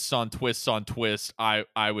twists on twists on twists,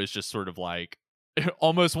 I was just sort of like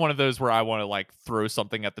almost one of those where I want to like throw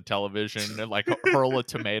something at the television and like hurl a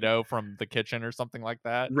tomato from the kitchen or something like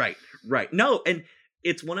that. Right. No, and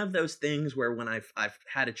it's one of those things where when I've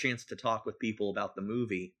had a chance to talk with people about the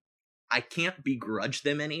movie, I can't begrudge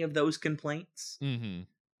them any of those complaints. Mm-hmm.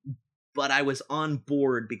 But I was on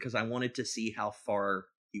board because I wanted to see how far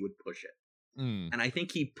he would push it. And I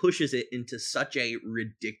think he pushes it into such a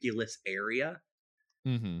ridiculous area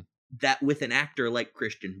that with an actor like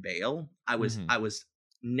Christian Bale, I was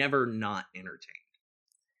never not entertained.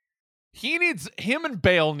 Him and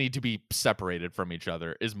Bale need to be separated from each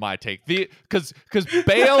other, is my take. Because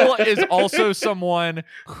Bale is also someone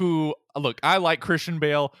who, look, I like Christian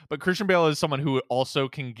Bale, but Christian Bale is someone who also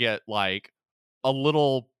can get like a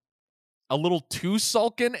little too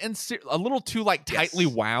sullen and a little too like tightly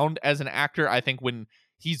wound as an actor. I think when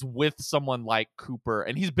he's with someone like Cooper,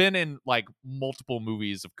 and he's been in like multiple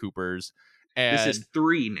movies of Cooper's, and this is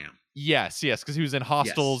 3 now. Yes, because he was in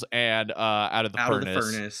Hostels and Out of the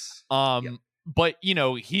Furnace. But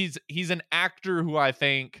he's an actor who I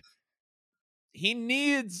think he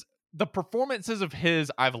needs the performances of his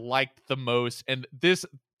I've liked the most, and this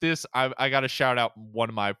I got to shout out one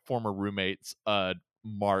of my former roommates,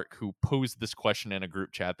 Mark, who posed this question in a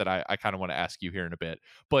group chat that I kind of want to ask you here in a bit.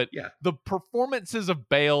 But the performances of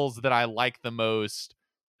Bales that I like the most,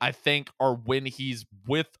 I think, are when he's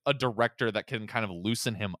with a director that can kind of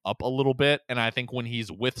loosen him up a little bit. And I think when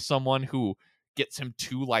he's with someone who gets him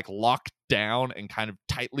too like locked down and kind of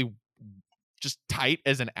just tight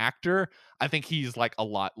as an actor, I think he's like a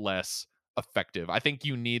lot less effective. I think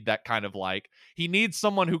you need that kind of like, he needs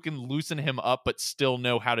someone who can loosen him up but still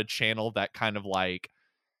know how to channel that kind of like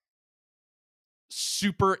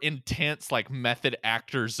super intense like method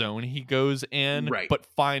actor zone he goes in, but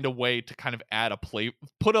find a way to kind of add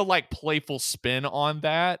put a like playful spin on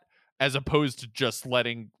that, as opposed to just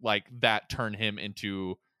letting like that turn him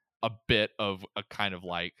into a bit of a kind of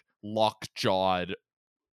like lockjawed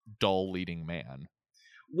dull leading man.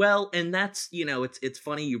 Well, and that's, it's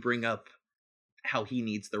funny you bring up how he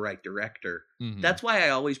needs the right director. That's why I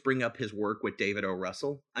always bring up his work with David O.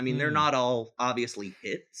 Russell. I mean, they're not all obviously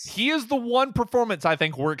hits. He is the one performance I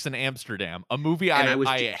think works in Amsterdam, a movie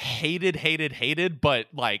I hated, but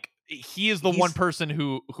like he is the one person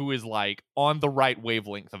who is like on the right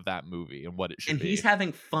wavelength of that movie and what it should be. And he's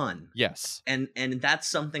having fun. Yes. And that's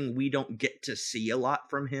something we don't get to see a lot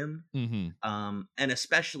from him. And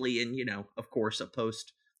especially in, of course, a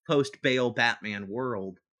post Bale Batman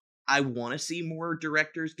world. I want to see more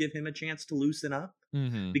directors give him a chance to loosen up,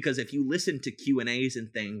 because if you listen to Q&As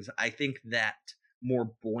and things, I think that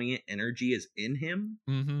more buoyant energy is in him,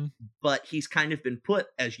 but he's kind of been put,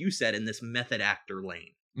 as you said, in this method actor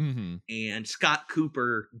lane. And Scott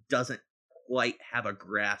Cooper doesn't quite have a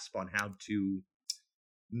grasp on how to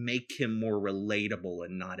make him more relatable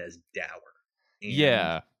and not as dour.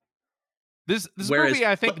 And this movie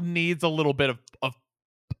I think needs a little bit of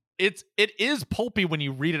it is pulpy when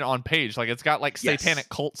you read it on page. Like it's got like satanic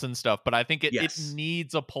cults and stuff, but I think it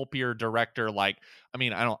needs a pulpier director. Like, I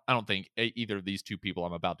mean, I don't think either of these two people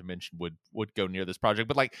I'm about to mention would go near this project,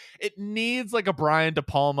 but like it needs like a Brian De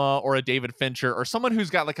Palma or a David Fincher or someone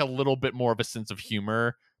who's got like a little bit more of a sense of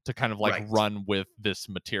humor to kind of like run with this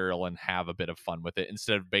material and have a bit of fun with it,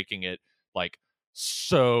 instead of making it like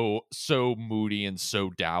so moody and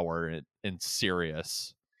so dour and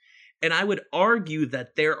serious. And I would argue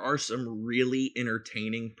that there are some really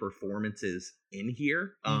entertaining performances in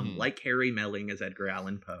here, like Harry Melling as Edgar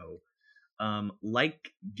Allan Poe,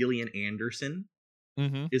 like Gillian Anderson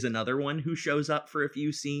is another one who shows up for a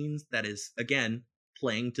few scenes that is, again,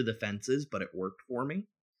 playing to the fences, but it worked for me.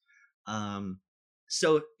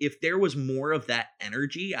 So if there was more of that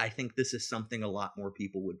energy, I think this is something a lot more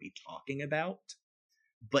people would be talking about.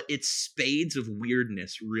 But its spades of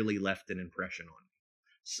weirdness really left an impression on me.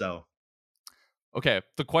 So, okay,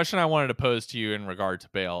 the question I wanted to pose to you in regard to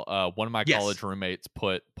Bale, one of my college roommates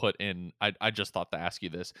put in, I just thought to ask you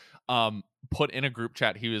this, put in a group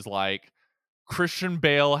chat, he was like, Christian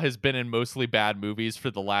Bale has been in mostly bad movies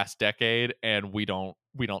for the last decade, and we don't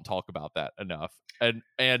talk about that enough. And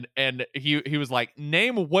he was like,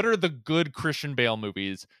 name what are the good Christian Bale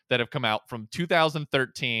movies that have come out from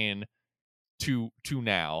 2013 to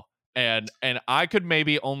now, and I could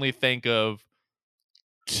maybe only think of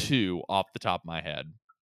two off the top of my head,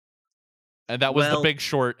 and that was The Big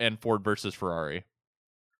Short and Ford versus Ferrari.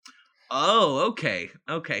 Oh, okay.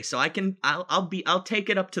 So I'll take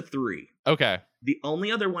it up to 3. Okay. The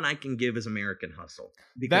only other one I can give is American Hustle,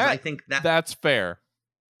 because I think that's fair,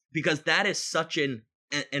 because that is such and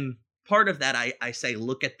part of that I say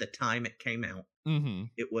look at the time it came out.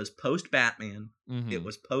 It was post Batman. It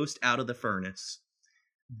was post Out of the Furnace.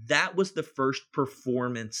 That was the first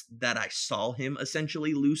performance that I saw him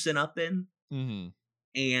essentially loosen up in.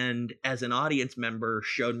 And as an audience member,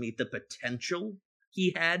 showed me the potential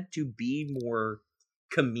he had to be more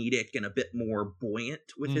comedic and a bit more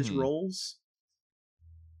buoyant with his roles.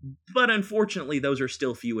 But unfortunately, those are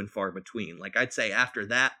still few and far between. Like, I'd say after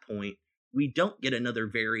that point, we don't get another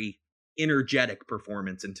very energetic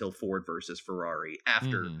performance until Ford versus Ferrari,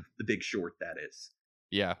 after The Big Short, that is.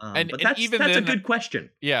 Yeah. But that's a good question.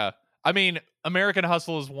 Yeah. I mean, American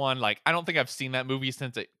Hustle is one, like, I don't think I've seen that movie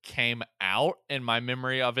since it came out, and my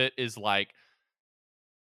memory of it is like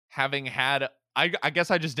having had, I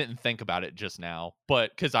guess I just didn't think about it just now,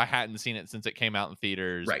 but because I hadn't seen it since it came out in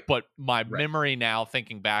theaters. Right. But my memory now,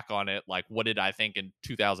 thinking back on it, like, what did I think in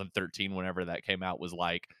 2013, whenever that came out, was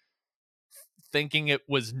like thinking it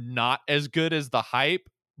was not as good as the hype,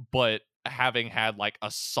 but having had like a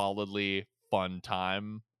solidly fun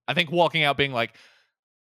time. I think walking out being like,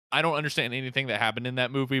 I don't understand anything that happened in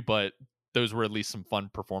that movie, but those were at least some fun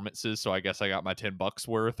performances, so I guess I got my $10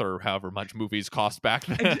 worth, or however much movies cost back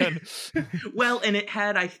then. Well, and it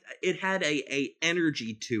had a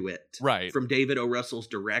energy to it, right, from David O. Russell's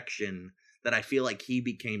direction that I feel like he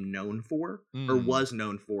became known for, or was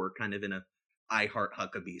known for, kind of in a I Heart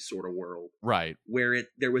Huckabee sort of world, right? Where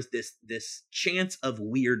there was this chance of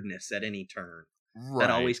weirdness at any turn that Right.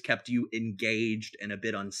 always kept you engaged and a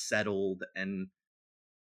bit unsettled. And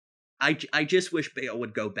I just wish Bale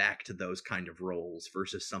would go back to those kind of roles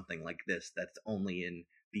versus something like this that's only in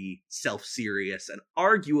the self-serious and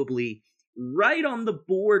arguably right on the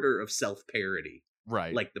border of self-parody,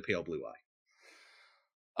 right? like The Pale Blue Eye.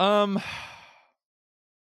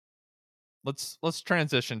 Let's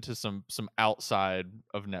transition to some outside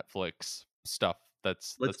of Netflix stuff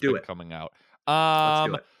that's do been it. coming out. Let's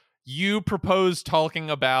do it. You proposed talking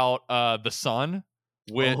about The Son,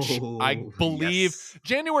 which I believe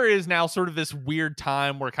January is now sort of this weird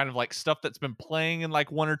time where kind of like stuff that's been playing in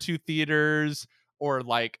like 1 or 2 theaters or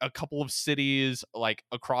like a couple of cities like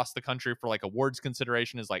across the country for like awards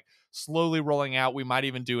consideration is like slowly rolling out. We might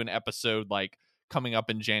even do an episode like coming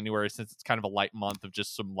up in January, since it's kind of a light month, of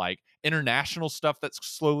just some like international stuff that's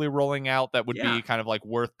slowly rolling out that would be kind of like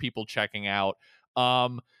worth people checking out.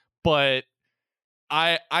 But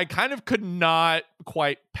I kind of could not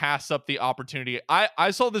quite pass up the opportunity.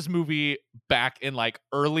 I saw this movie back in like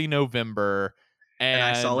early November, and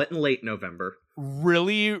I saw it in late November.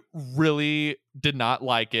 Really, really did not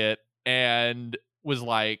like it, and was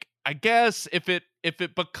like, I guess if it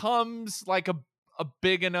becomes like a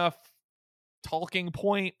big enough talking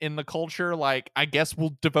point in the culture, like I guess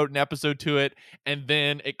we'll devote an episode to it. And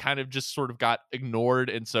then it kind of just sort of got ignored,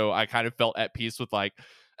 and so I kind of felt at peace with like,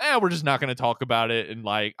 we're just not going to talk about it, and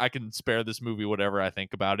like I can spare this movie whatever I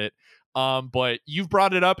think about it. But you've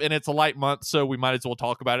brought it up, and it's a light month, so we might as well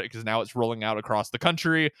talk about it because now it's rolling out across the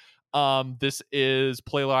country. This is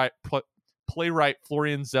playwright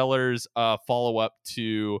Florian Zeller's follow-up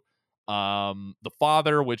to The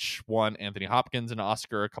Father, which won Anthony Hopkins an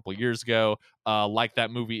Oscar a couple years ago. Like that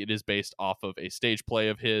movie, it is based off of a stage play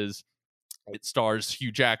of his. It stars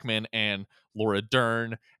Hugh Jackman and Laura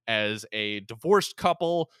Dern as a divorced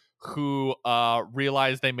couple who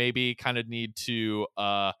realize they maybe kind of need to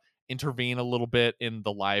intervene a little bit in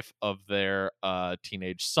the life of their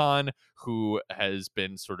teenage son, who has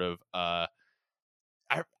been sort of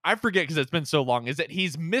I forget because it's been so long. Is it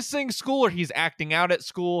he's missing school or he's acting out at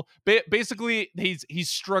school? Basically, he's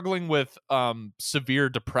struggling with severe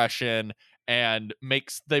depression, and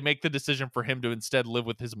they make the decision for him to instead live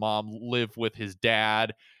with his mom, live with his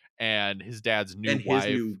dad and his dad's new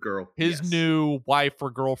wife, his new wife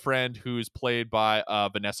or girlfriend, who's played by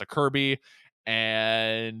Vanessa Kirby,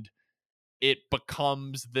 and it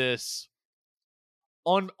becomes this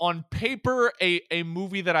on paper a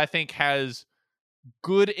movie that I think has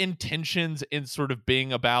good intentions in sort of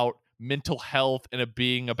being about mental health and of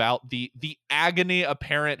being about the agony a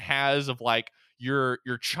parent has of like your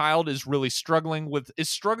child is really struggling with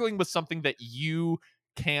something that you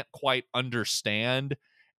can't quite understand,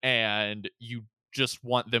 and you just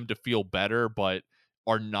want them to feel better but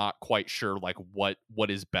are not quite sure like what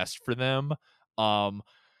is best for them.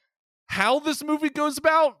 How this movie goes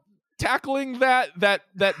about tackling that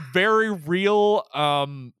very real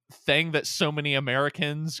thing that so many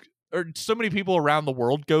Americans or so many people around the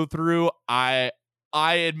world go through, I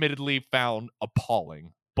admittedly found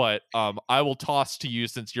appalling. But I will toss to you,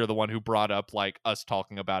 since you're the one who brought up like us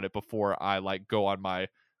talking about it, before I like go on my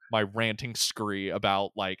ranting scree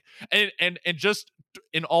about like and just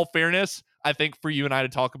in all fairness, I think for you and I to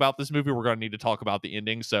talk about this movie, we're going to need to talk about the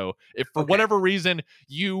ending. So if for whatever reason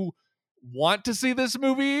you want to see this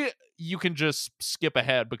movie, you can just skip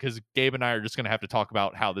ahead, because Gabe and I are just going to have to talk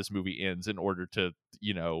about how this movie ends in order to,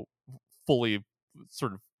 fully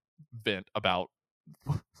sort of vent about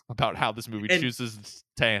how this movie chooses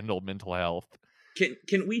to handle mental health.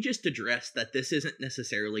 Can we just address that this isn't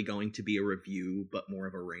necessarily going to be a review, but more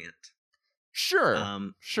of a rant? Sure.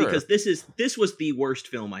 Because this was the worst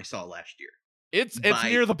film I saw last year. It's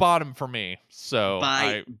near the bottom for me. So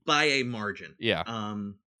by a margin. Yeah.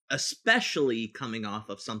 Especially coming off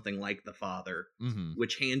of something like The Father,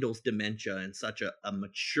 which handles dementia in such a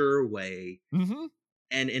mature way,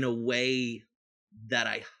 and in a way that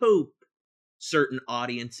I hope certain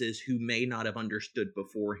audiences who may not have understood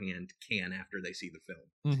beforehand can after they see the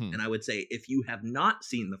film. And I would say, if you have not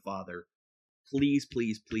seen The Father, please,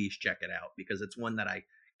 please, please check it out, because it's one that I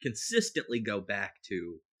consistently go back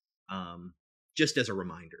to, just as a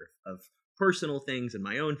reminder of personal things in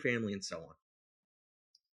my own family and so on.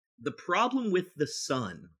 The problem with The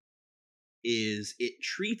Son is it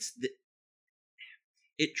treats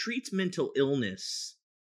mental illness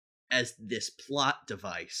as this plot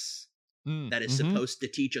device that is supposed to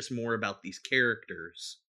teach us more about these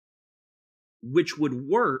characters, which would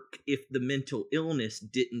work if the mental illness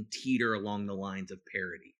didn't teeter along the lines of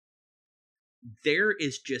parody. There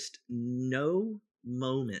is just no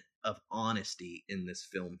moment of honesty in this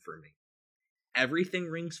film for me. Everything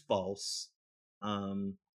rings false.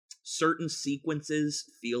 Certain sequences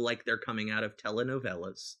feel like they're coming out of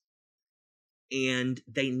telenovelas, and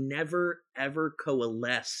they never ever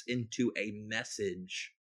coalesce into a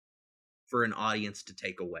message for an audience to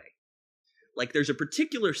take away. Like, there's a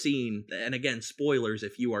particular scene, and again, spoilers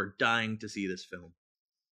if you are dying to see this film,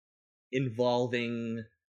 involving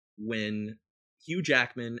when Hugh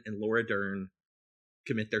Jackman and Laura Dern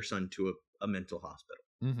commit their son to a mental hospital.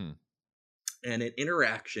 Mm-hmm. And an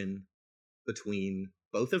interaction between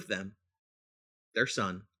both of them, their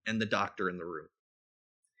son, and the doctor in the room.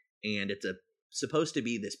 And it's supposed to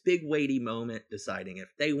be this big weighty moment deciding if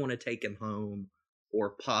they want to take him home or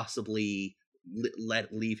possibly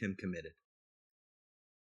leave him committed.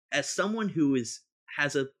 As someone who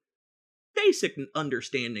has a basic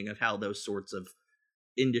understanding of how those sorts of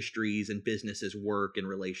industries and businesses work in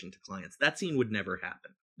relation to clients, that scene would never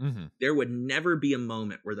happen. Mm-hmm. There would never be a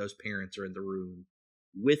moment where those parents are in the room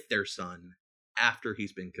with their son after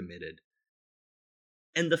he's been committed.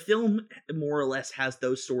 And the film more or less has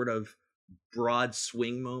those sort of broad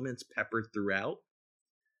swing moments peppered throughout,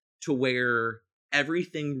 to where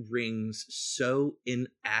everything rings so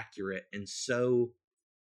inaccurate and so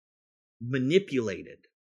manipulated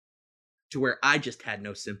to where I just had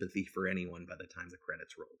no sympathy for anyone by the time the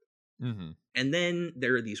credits rolled. Mm-hmm. And then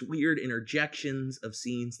there are these weird interjections of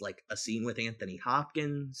scenes, like a scene with Anthony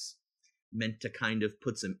Hopkins, meant to kind of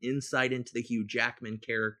put some insight into the Hugh Jackman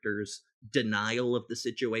character's denial of the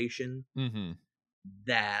situation, mm-hmm.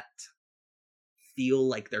 that feel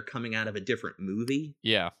like they're coming out of a different movie.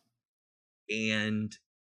 Yeah. And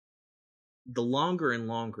the longer and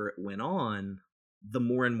longer it went on, the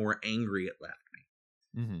more and more angry it left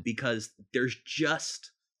me. Mm-hmm. Because there's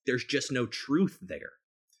just no truth there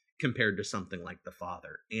compared to something like The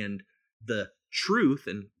Father. And the truth,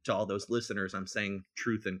 and to all those listeners, I'm saying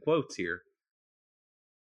truth in quotes here,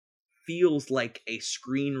 feels like a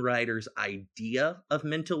screenwriter's idea of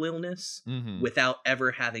mental illness, mm-hmm. without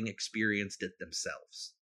ever having experienced it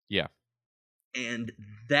themselves. Yeah. And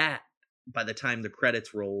that, by the time the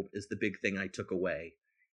credits rolled, is the big thing I took away.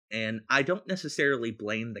 And I don't necessarily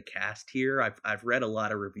blame the cast here. I've read a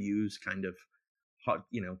lot of reviews kind of,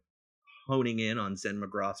 honing in on Zen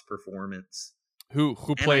McGraw's performance. Who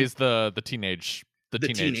plays the teenage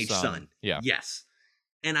son. Yeah. Yes.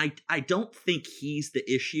 And I don't think he's the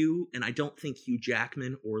issue, and I don't think Hugh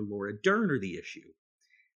Jackman or Laura Dern are the issue.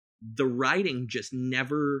 The writing just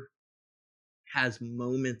never has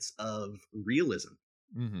moments of realism.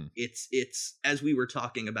 Mm-hmm. It's as we were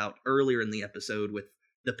talking about earlier in the episode with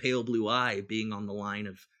The Pale Blue Eye being on the line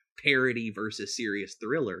of parody versus serious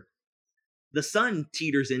thriller. The Son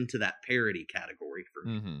teeters into that parody category for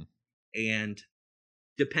me. Mm-hmm. And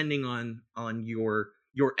depending on your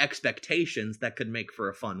expectations, that could make for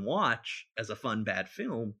a fun watch as a fun bad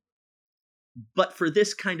film. But for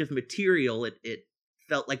this kind of material, it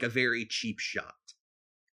felt like a very cheap shot.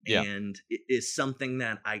 Yeah. And it is something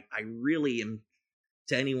that I really am,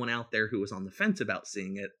 to anyone out there who was on the fence about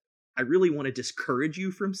seeing it, I really want to discourage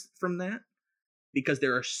you from that, because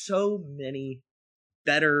there are so many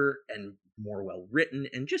better and more well written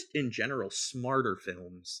and just in general smarter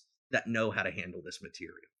films that know how to handle this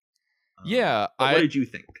material. Yeah. What did you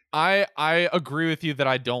think? I agree with you that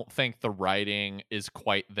I don't think the writing is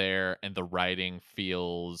quite there, and the writing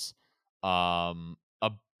feels a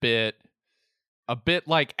bit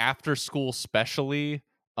like After School Specially,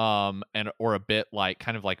 and or a bit like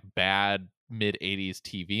kind of like bad mid-80s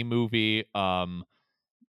TV movie. I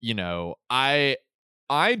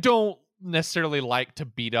don't necessarily like to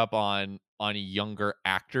beat up on younger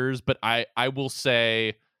actors, but I will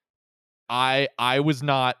say I was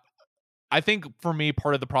not. I think for me,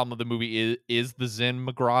 part of the problem of the movie is the Zen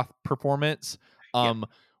McGraw performance,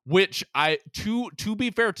 which to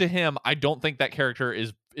be fair to him, I don't think that character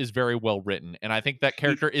is very well written, and I think that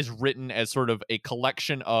character is written as sort of a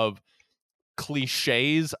collection of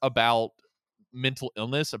cliches about mental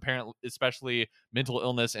illness, apparently, especially mental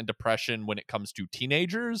illness and depression when it comes to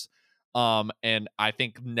teenagers, and I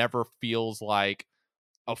think never feels like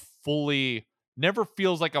a fully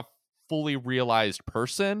realized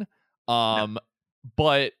person. No.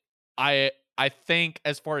 But I think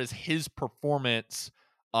as far as his performance,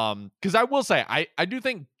 because I will say I do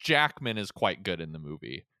think Jackman is quite good in the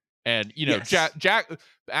movie, and yes.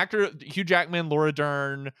 Actor Hugh Jackman, Laura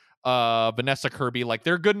Dern, Vanessa Kirby, like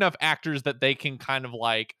they're good enough actors that they can kind of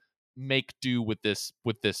like make do with this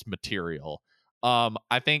material.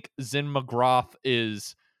 I think Zin McGrath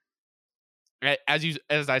is,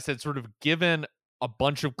 as I said, sort of given a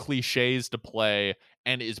bunch of cliches to play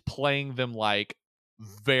and is playing them like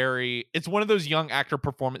it's one of those young actor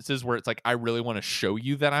performances where it's like, I really want to show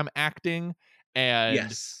you that I'm acting. And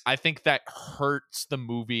Yes. I think that hurts the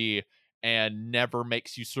movie and never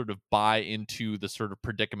makes you sort of buy into the sort of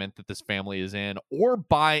predicament that this family is in, or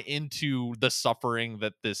buy into the suffering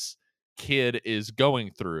that this kid is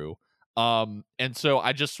going through. And so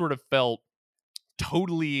I just sort of felt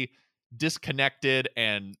totally disconnected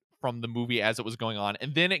and from the movie as it was going on.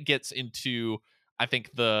 And then it gets into, I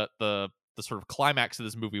think, the sort of climax of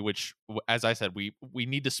this movie, which, as I said, we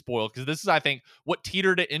need to spoil, because this is, I think, what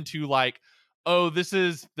teetered it into like, oh, this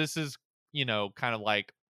is kind of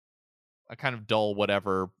like a kind of dull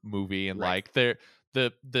whatever movie, and Right. like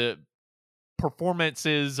the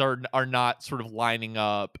performances are not sort of lining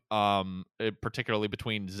up, particularly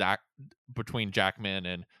between Jackman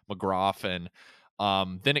and McGrath. And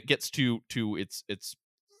then it gets to its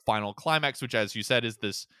final climax, which, as you said, is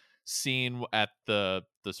this scene at the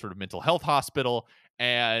sort of mental health hospital,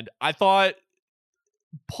 and I thought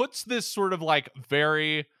puts this sort of like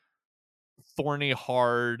very thorny,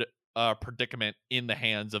 hard predicament in the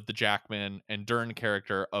hands of the Jackman and Dern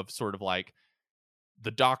character, of sort of like,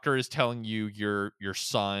 the doctor is telling you your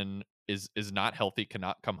son is not healthy,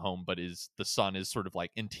 cannot come home, but the son is sort of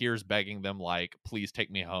like in tears begging them like, please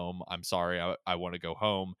take me home, I'm sorry, I want to go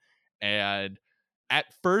home. And at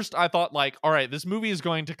first I thought like, all right, this movie is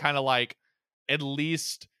going to kind of like at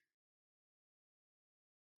least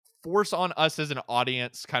force on us as an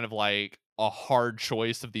audience kind of like a hard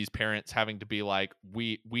choice of these parents having to be like,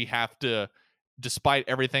 we have to, despite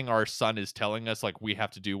everything our son is telling us, like, we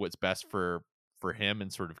have to do what's best for him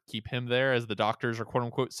and sort of keep him there, as the doctors are quote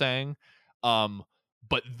unquote saying.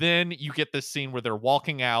 But then you get this scene where they're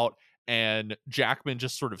walking out and Jackman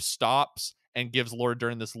just sort of stops and gives Laura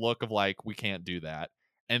Dern this look of like, we can't do that.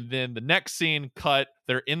 And then the next scene cut,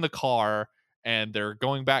 they're in the car and they're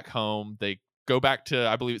going back home. They go back to,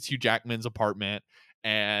 I believe it's Hugh Jackman's apartment,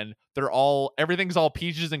 and everything's all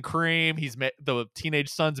peaches and cream. The teenage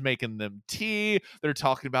son's making them tea. They're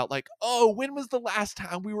talking about like, oh, when was the last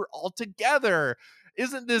time we were all together?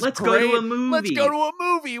 Isn't this Let's great? go to a movie. Let's go to a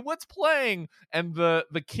movie. What's playing? And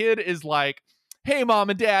the kid is like, hey, mom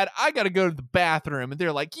and dad, I gotta go to the bathroom. And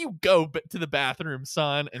they're like, you go to the bathroom,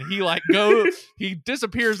 son. And he like he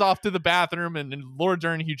disappears off to the bathroom, and Laura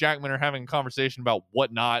Dern and Hugh Jackman are having a conversation about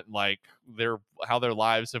whatnot, like how their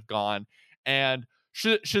lives have gone. And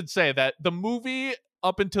should say that the movie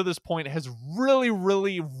up until this point has really,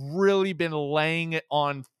 really, really been laying it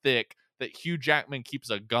on thick that Hugh Jackman keeps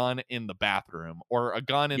a gun in the bathroom, or a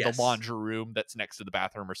gun in the laundry room that's next to the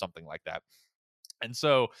bathroom, or something like that. And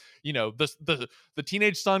so, the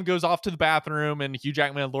teenage son goes off to the bathroom, and Hugh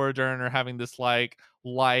Jackman and Laura Dern are having this like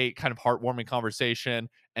light, kind of heartwarming conversation.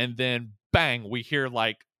 And then bang, we hear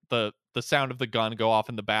like the sound of the gun go off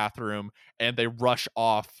in the bathroom, and they rush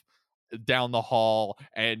off down the hall,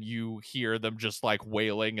 and you hear them just like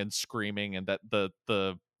wailing and screaming. And that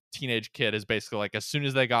the teenage kid is basically like, as soon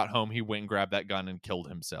as they got home, he went and grabbed that gun and killed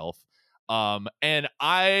himself. And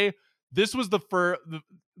this was the first.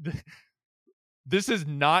 This is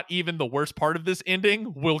not even the worst part of this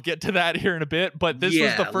ending. We'll get to that here in a bit. But this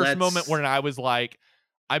was the first moment when I was like,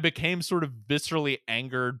 I became sort of viscerally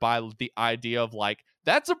angered by the idea of like,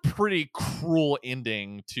 that's a pretty cruel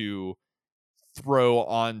ending to throw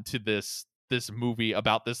onto this movie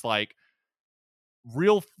about this like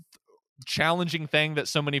real challenging thing that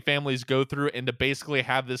so many families go through, and to basically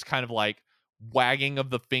have this kind of like wagging of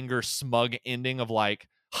the finger, smug ending of like,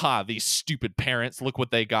 ha, these stupid parents, look what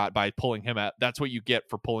they got by pulling him out. That's what you get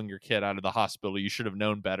for pulling your kid out of the hospital. You should have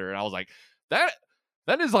known better. And I was like, that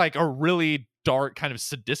is like a really dark, kind of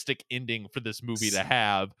sadistic ending for this movie to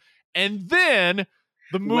have. And then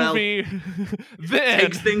the movie then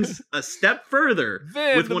takes things a step further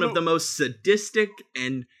with one of the most sadistic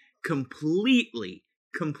and completely,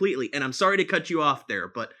 and I'm sorry to cut you off there,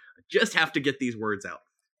 but I just have to get these words out.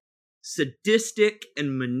 Sadistic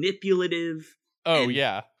and manipulative. Oh, and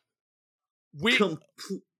yeah.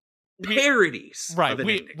 Parodies. Right.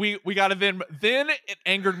 We got to then it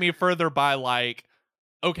angered me further by like,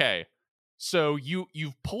 okay, so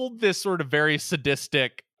you've pulled this sort of very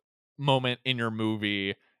sadistic moment in your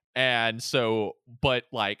movie, and so, but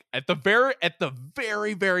like at the very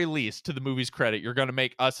very least, to the movie's credit, you're going to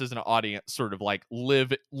make us as an audience sort of like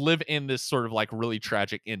live in this sort of like really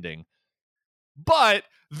tragic ending. But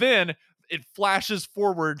then it flashes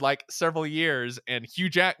forward like several years, and Hugh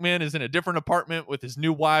Jackman is in a different apartment with his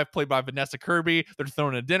new wife, played by Vanessa Kirby. They're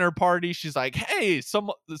throwing a dinner party. She's like, hey,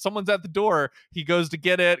 someone's at the door. He goes to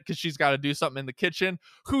get it because she's got to do something in the kitchen.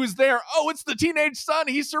 Who's there? Oh, it's the teenage son.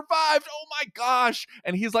 He survived. Oh my gosh.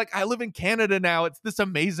 And he's like, I live in Canada now. It's this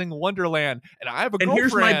amazing wonderland. And I have a girlfriend. And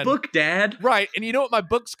here's my book, Dad. Right. And you know what my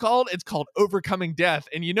book's called? It's called Overcoming Death.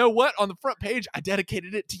 And you know what? On the front page, I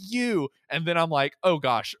dedicated it to you. And then I'm like, oh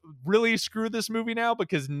gosh, really screw this movie now?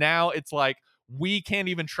 Because now it's like, we can't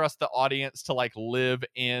even trust the audience to like live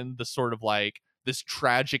in the sort of like this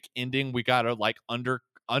tragic ending. We got to like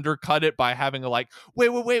undercut it by having a like,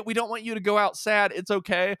 wait, we don't want you to go out sad. It's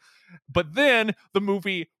okay. But then the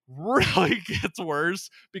movie really gets worse,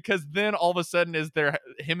 because then all of a sudden, as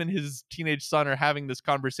him and his teenage son are having this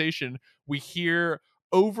conversation, we hear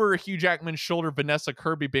over Hugh Jackman's shoulder Vanessa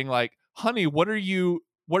Kirby being like, honey, what are you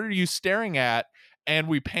staring at? And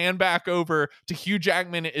we pan back over to Hugh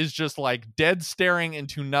Jackman is just like dead staring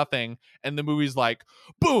into nothing. And the movie's like,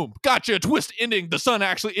 boom, gotcha, twist ending. The son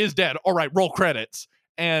actually is dead. All right, roll credits.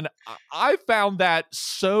 And I found that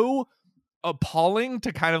so appalling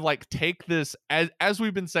to kind of like take this, as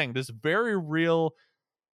we've been saying, this very real,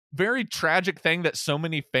 very tragic thing that so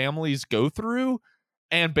many families go through,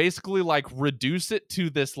 and basically like reduce it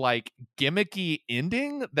to this like gimmicky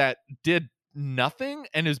ending that did nothing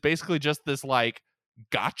and is basically just this like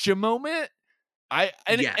gotcha moment.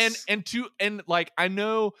 And like, I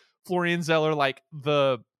know Florian Zeller, like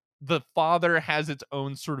the father has its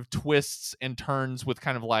own sort of twists and turns with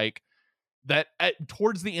kind of like that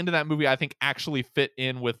towards the end of that movie, I think actually fit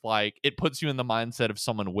in with like, it puts you in the mindset of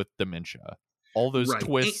someone with dementia, all those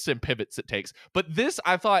twists and pivots it takes. But this,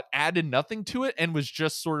 I thought, added nothing to it and was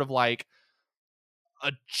just sort of like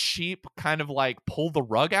a cheap kind of like pull the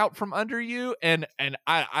rug out from under you. And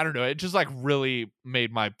I don't know, it just like really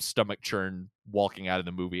made my stomach churn walking out of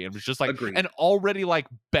the movie, and was just like an already like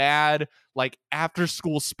bad, like after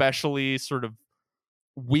school specially sort of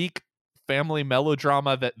weak family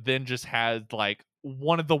melodrama that then just had like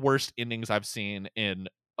one of the worst endings I've seen in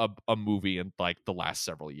a movie in like the last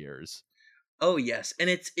several years. Oh yes, and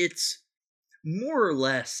it's more or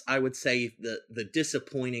less, I would say, the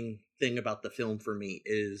disappointing thing about the film for me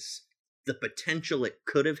is the potential it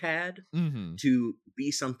could have had to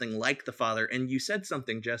be something like The Father. And you said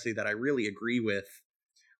something, Jesse, that I really agree with,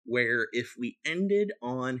 where if we ended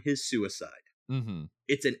on his suicide,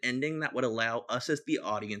 it's an ending that would allow us as the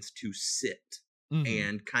audience to sit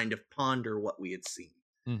and kind of ponder what we had seen.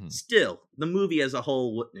 Still, the movie as a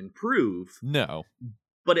whole wouldn't improve. No.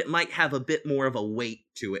 But it might have a bit more of a weight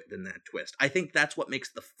to it than that twist. I think that's what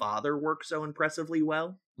makes The Father work so impressively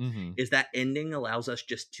well, is that ending allows us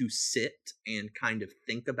just to sit and kind of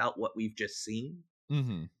think about what we've just seen.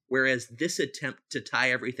 Whereas this attempt to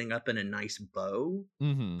tie everything up in a nice bow,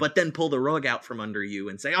 but then pull the rug out from under you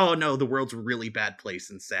and say, oh no, the world's a really bad place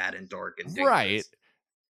and sad and dark and dangerous,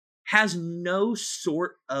 has no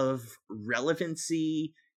sort of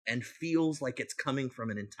relevancy and feels like it's coming from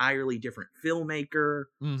an entirely different filmmaker.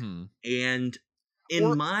 And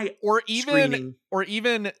or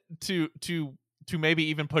even to maybe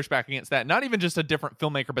even push back against that, not even just a different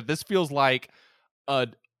filmmaker, but this feels like a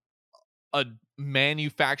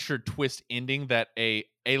manufactured twist ending that a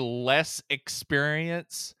less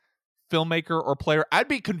experienced filmmaker or player, I'd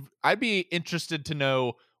be interested to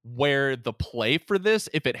know where the play for this,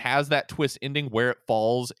 if it has that twist ending, where it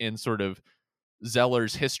falls in sort of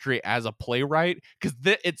Zeller's history as a playwright, because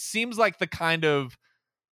it seems like the kind of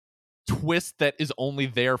twist that is only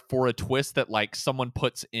there for a twist that like someone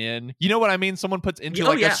puts in, you know what I mean? Someone puts into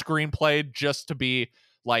a screenplay just to be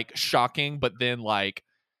like shocking, but then like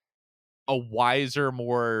a wiser,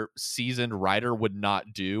 more seasoned writer would not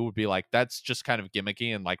do, would be like, that's just kind of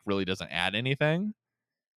gimmicky and like really doesn't add anything.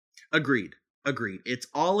 Agreed. It's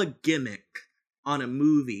all a gimmick on a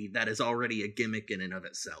movie that is already a gimmick in and of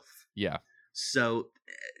itself. Yeah. So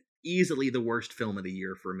easily the worst film of the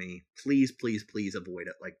year for me. Please avoid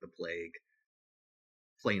it like the plague.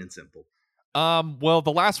 Plain and simple. Well,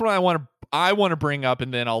 the last one I want to bring up,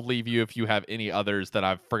 and then I'll leave you if you have any others that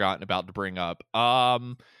I've forgotten about to bring up.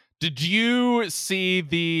 Did you see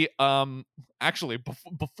the actually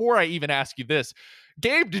before I even ask you this,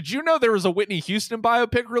 Gabe, did you know there was a Whitney Houston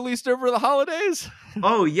biopic released over the holidays?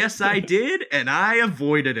 Oh, yes, I did, and I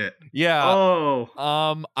avoided it. Yeah. Oh.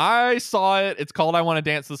 I saw it. It's called I Want to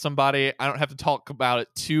Dance with Somebody. I don't have to talk about it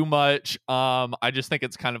too much. I just think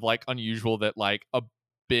it's kind of like unusual that like a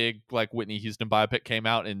big like Whitney Houston biopic came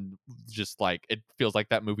out, and just like it feels like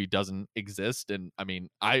that movie doesn't exist. And I mean,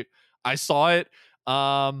 I saw it.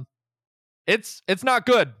 It's not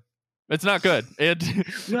good. It's not good.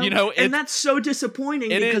 Well, and that's so disappointing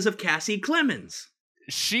because of Cassie Clemens.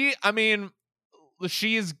 She's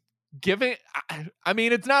giving. I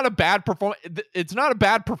mean, it's not a bad performance. It's not a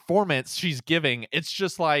bad performance she's giving. It's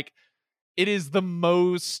just like it is the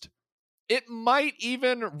most. It might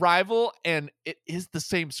even rival, and it is the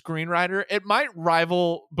same screenwriter. It might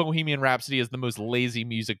rival Bohemian Rhapsody as the most lazy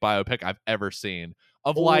music biopic I've ever seen.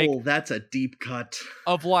 That's a deep cut.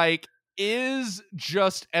 Of like, is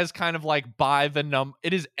just as kind of like by the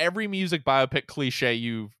it is every music biopic cliche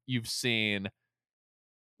you've seen,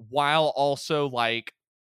 while also like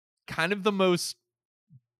kind of the most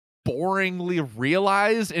boringly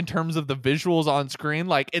realized in terms of the visuals on screen.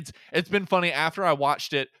 Like it's been funny, after I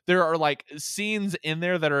watched it, there are like scenes in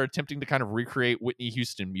there that are attempting to kind of recreate Whitney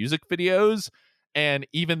Houston music videos, and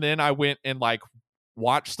even then I went and like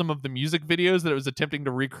watched some of the music videos that it was attempting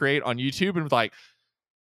to recreate on YouTube, and was like,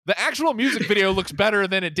 the actual music video looks better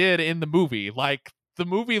than it did in the movie. Like the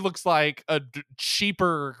movie looks like a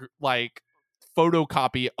cheaper like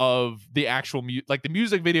photocopy of the actual like the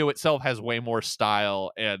music video itself has way more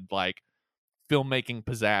style and like filmmaking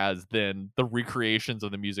pizzazz than the recreations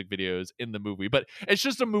of the music videos in the movie. But it's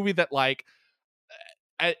just a movie that, like,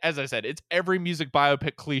 as I said, it's every music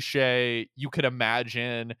biopic cliche you could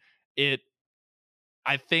imagine. It,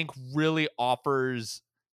 I think, really offers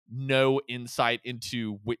no insight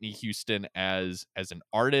into Whitney Houston as an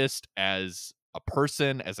artist, as a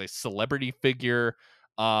person, as a celebrity figure.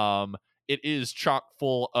 It is chock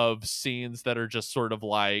full of scenes that are just sort of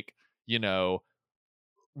like, you know,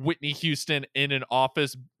 Whitney Houston in an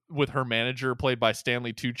office with her manager played by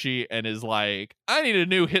Stanley Tucci, and is like, I need a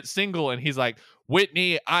new hit single, and he's like,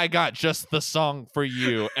 Whitney, I got just the song for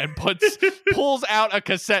you, and pulls out a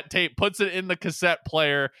cassette tape, puts it in the cassette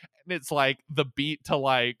player, and it's like the beat to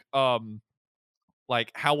like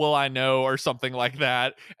How Will I Know or something like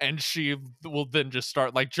that, and she will then just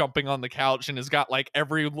start like jumping on the couch and has got like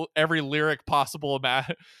every lyric possible about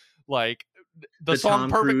like the song Tom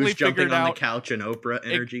perfectly Cruise figured jumping out. on the couch and Oprah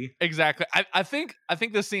energy. Exactly. I think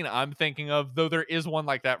the scene I'm thinking of, though there is one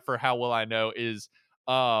like that for How Will I Know, is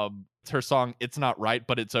her song It's Not Right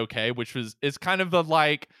But It's Okay, which is kind of the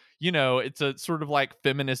like, you know, it's a sort of like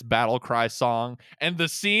feminist battle cry song, and the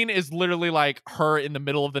scene is literally like her in the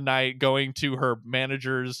middle of the night going to her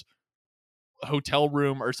manager's hotel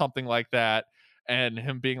room or something like that, and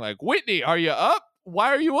him being like, Whitney, are you up? Why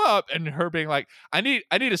are you up? And her being like, I need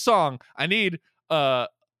a song. I need a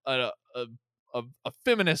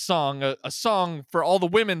feminist song, a song for all the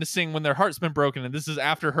women to sing when their heart's been broken. And this is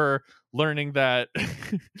after her learning that,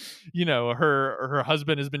 you know, her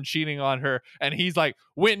husband has been cheating on her. And he's like,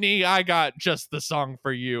 Whitney, I got just the song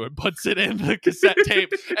for you, and puts it in the cassette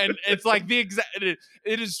tape. And it's like the exact, it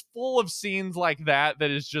is full of scenes like that.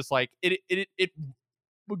 That is just like, it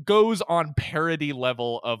goes on parody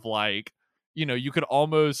level of like, you know, you could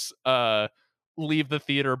almost leave the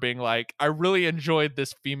theater being like, I really enjoyed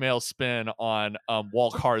this female spin on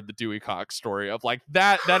Walk Hard, the Dewey Cox story, of like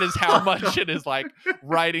that is how much it is like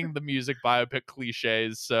writing the music biopic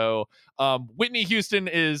cliches. So Whitney Houston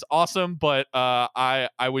is awesome, but I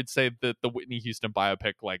would say that the Whitney Houston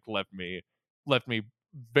biopic like left me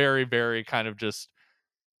very, very kind of just,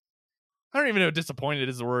 I don't even know, disappointed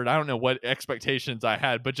is the word. I don't know what expectations I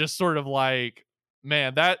had, but just sort of like,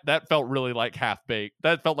 man, that felt really like half-baked.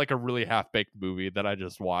 That felt like a really half-baked movie that I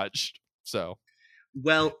just watched. So,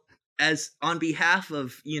 well, as on behalf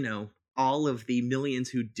of, you know, all of the millions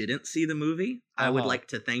who didn't see the movie, I would like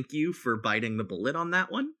to thank you for biting the bullet on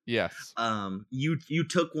that one. Yes. You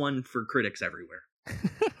took one for critics everywhere.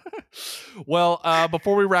 Well,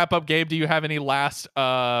 before we wrap up, Gabe, do you have any last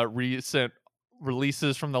recent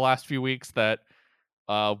releases from the last few weeks that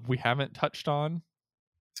we haven't touched on?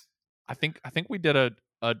 I think we did a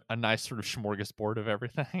nice sort of smorgasbord of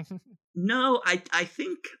everything. No, I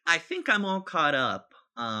think I'm all caught up.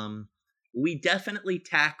 We definitely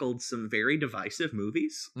tackled some very divisive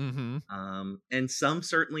movies. Mm-hmm. And some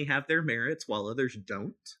certainly have their merits while others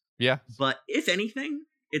don't. Yeah. But if anything,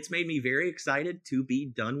 it's made me very excited to be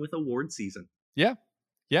done with award season. Yeah.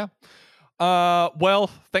 Yeah. Well,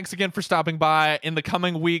 thanks again for stopping by. In the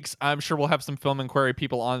coming weeks, I'm sure we'll have some Film Inquiry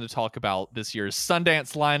people on to talk about this year's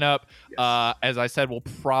Sundance lineup. Yes. As I said, we'll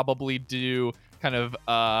probably do kind of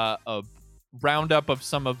a roundup of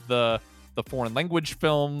some of the foreign language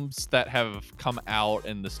films that have come out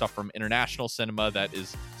and the stuff from international cinema that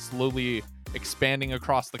is slowly expanding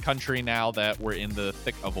across the country now that we're in the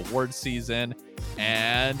thick of award season.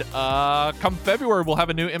 And come February, we'll have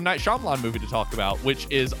a new M. Night Shyamalan movie to talk about, which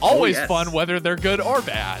is always fun, whether they're good or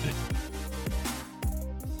bad.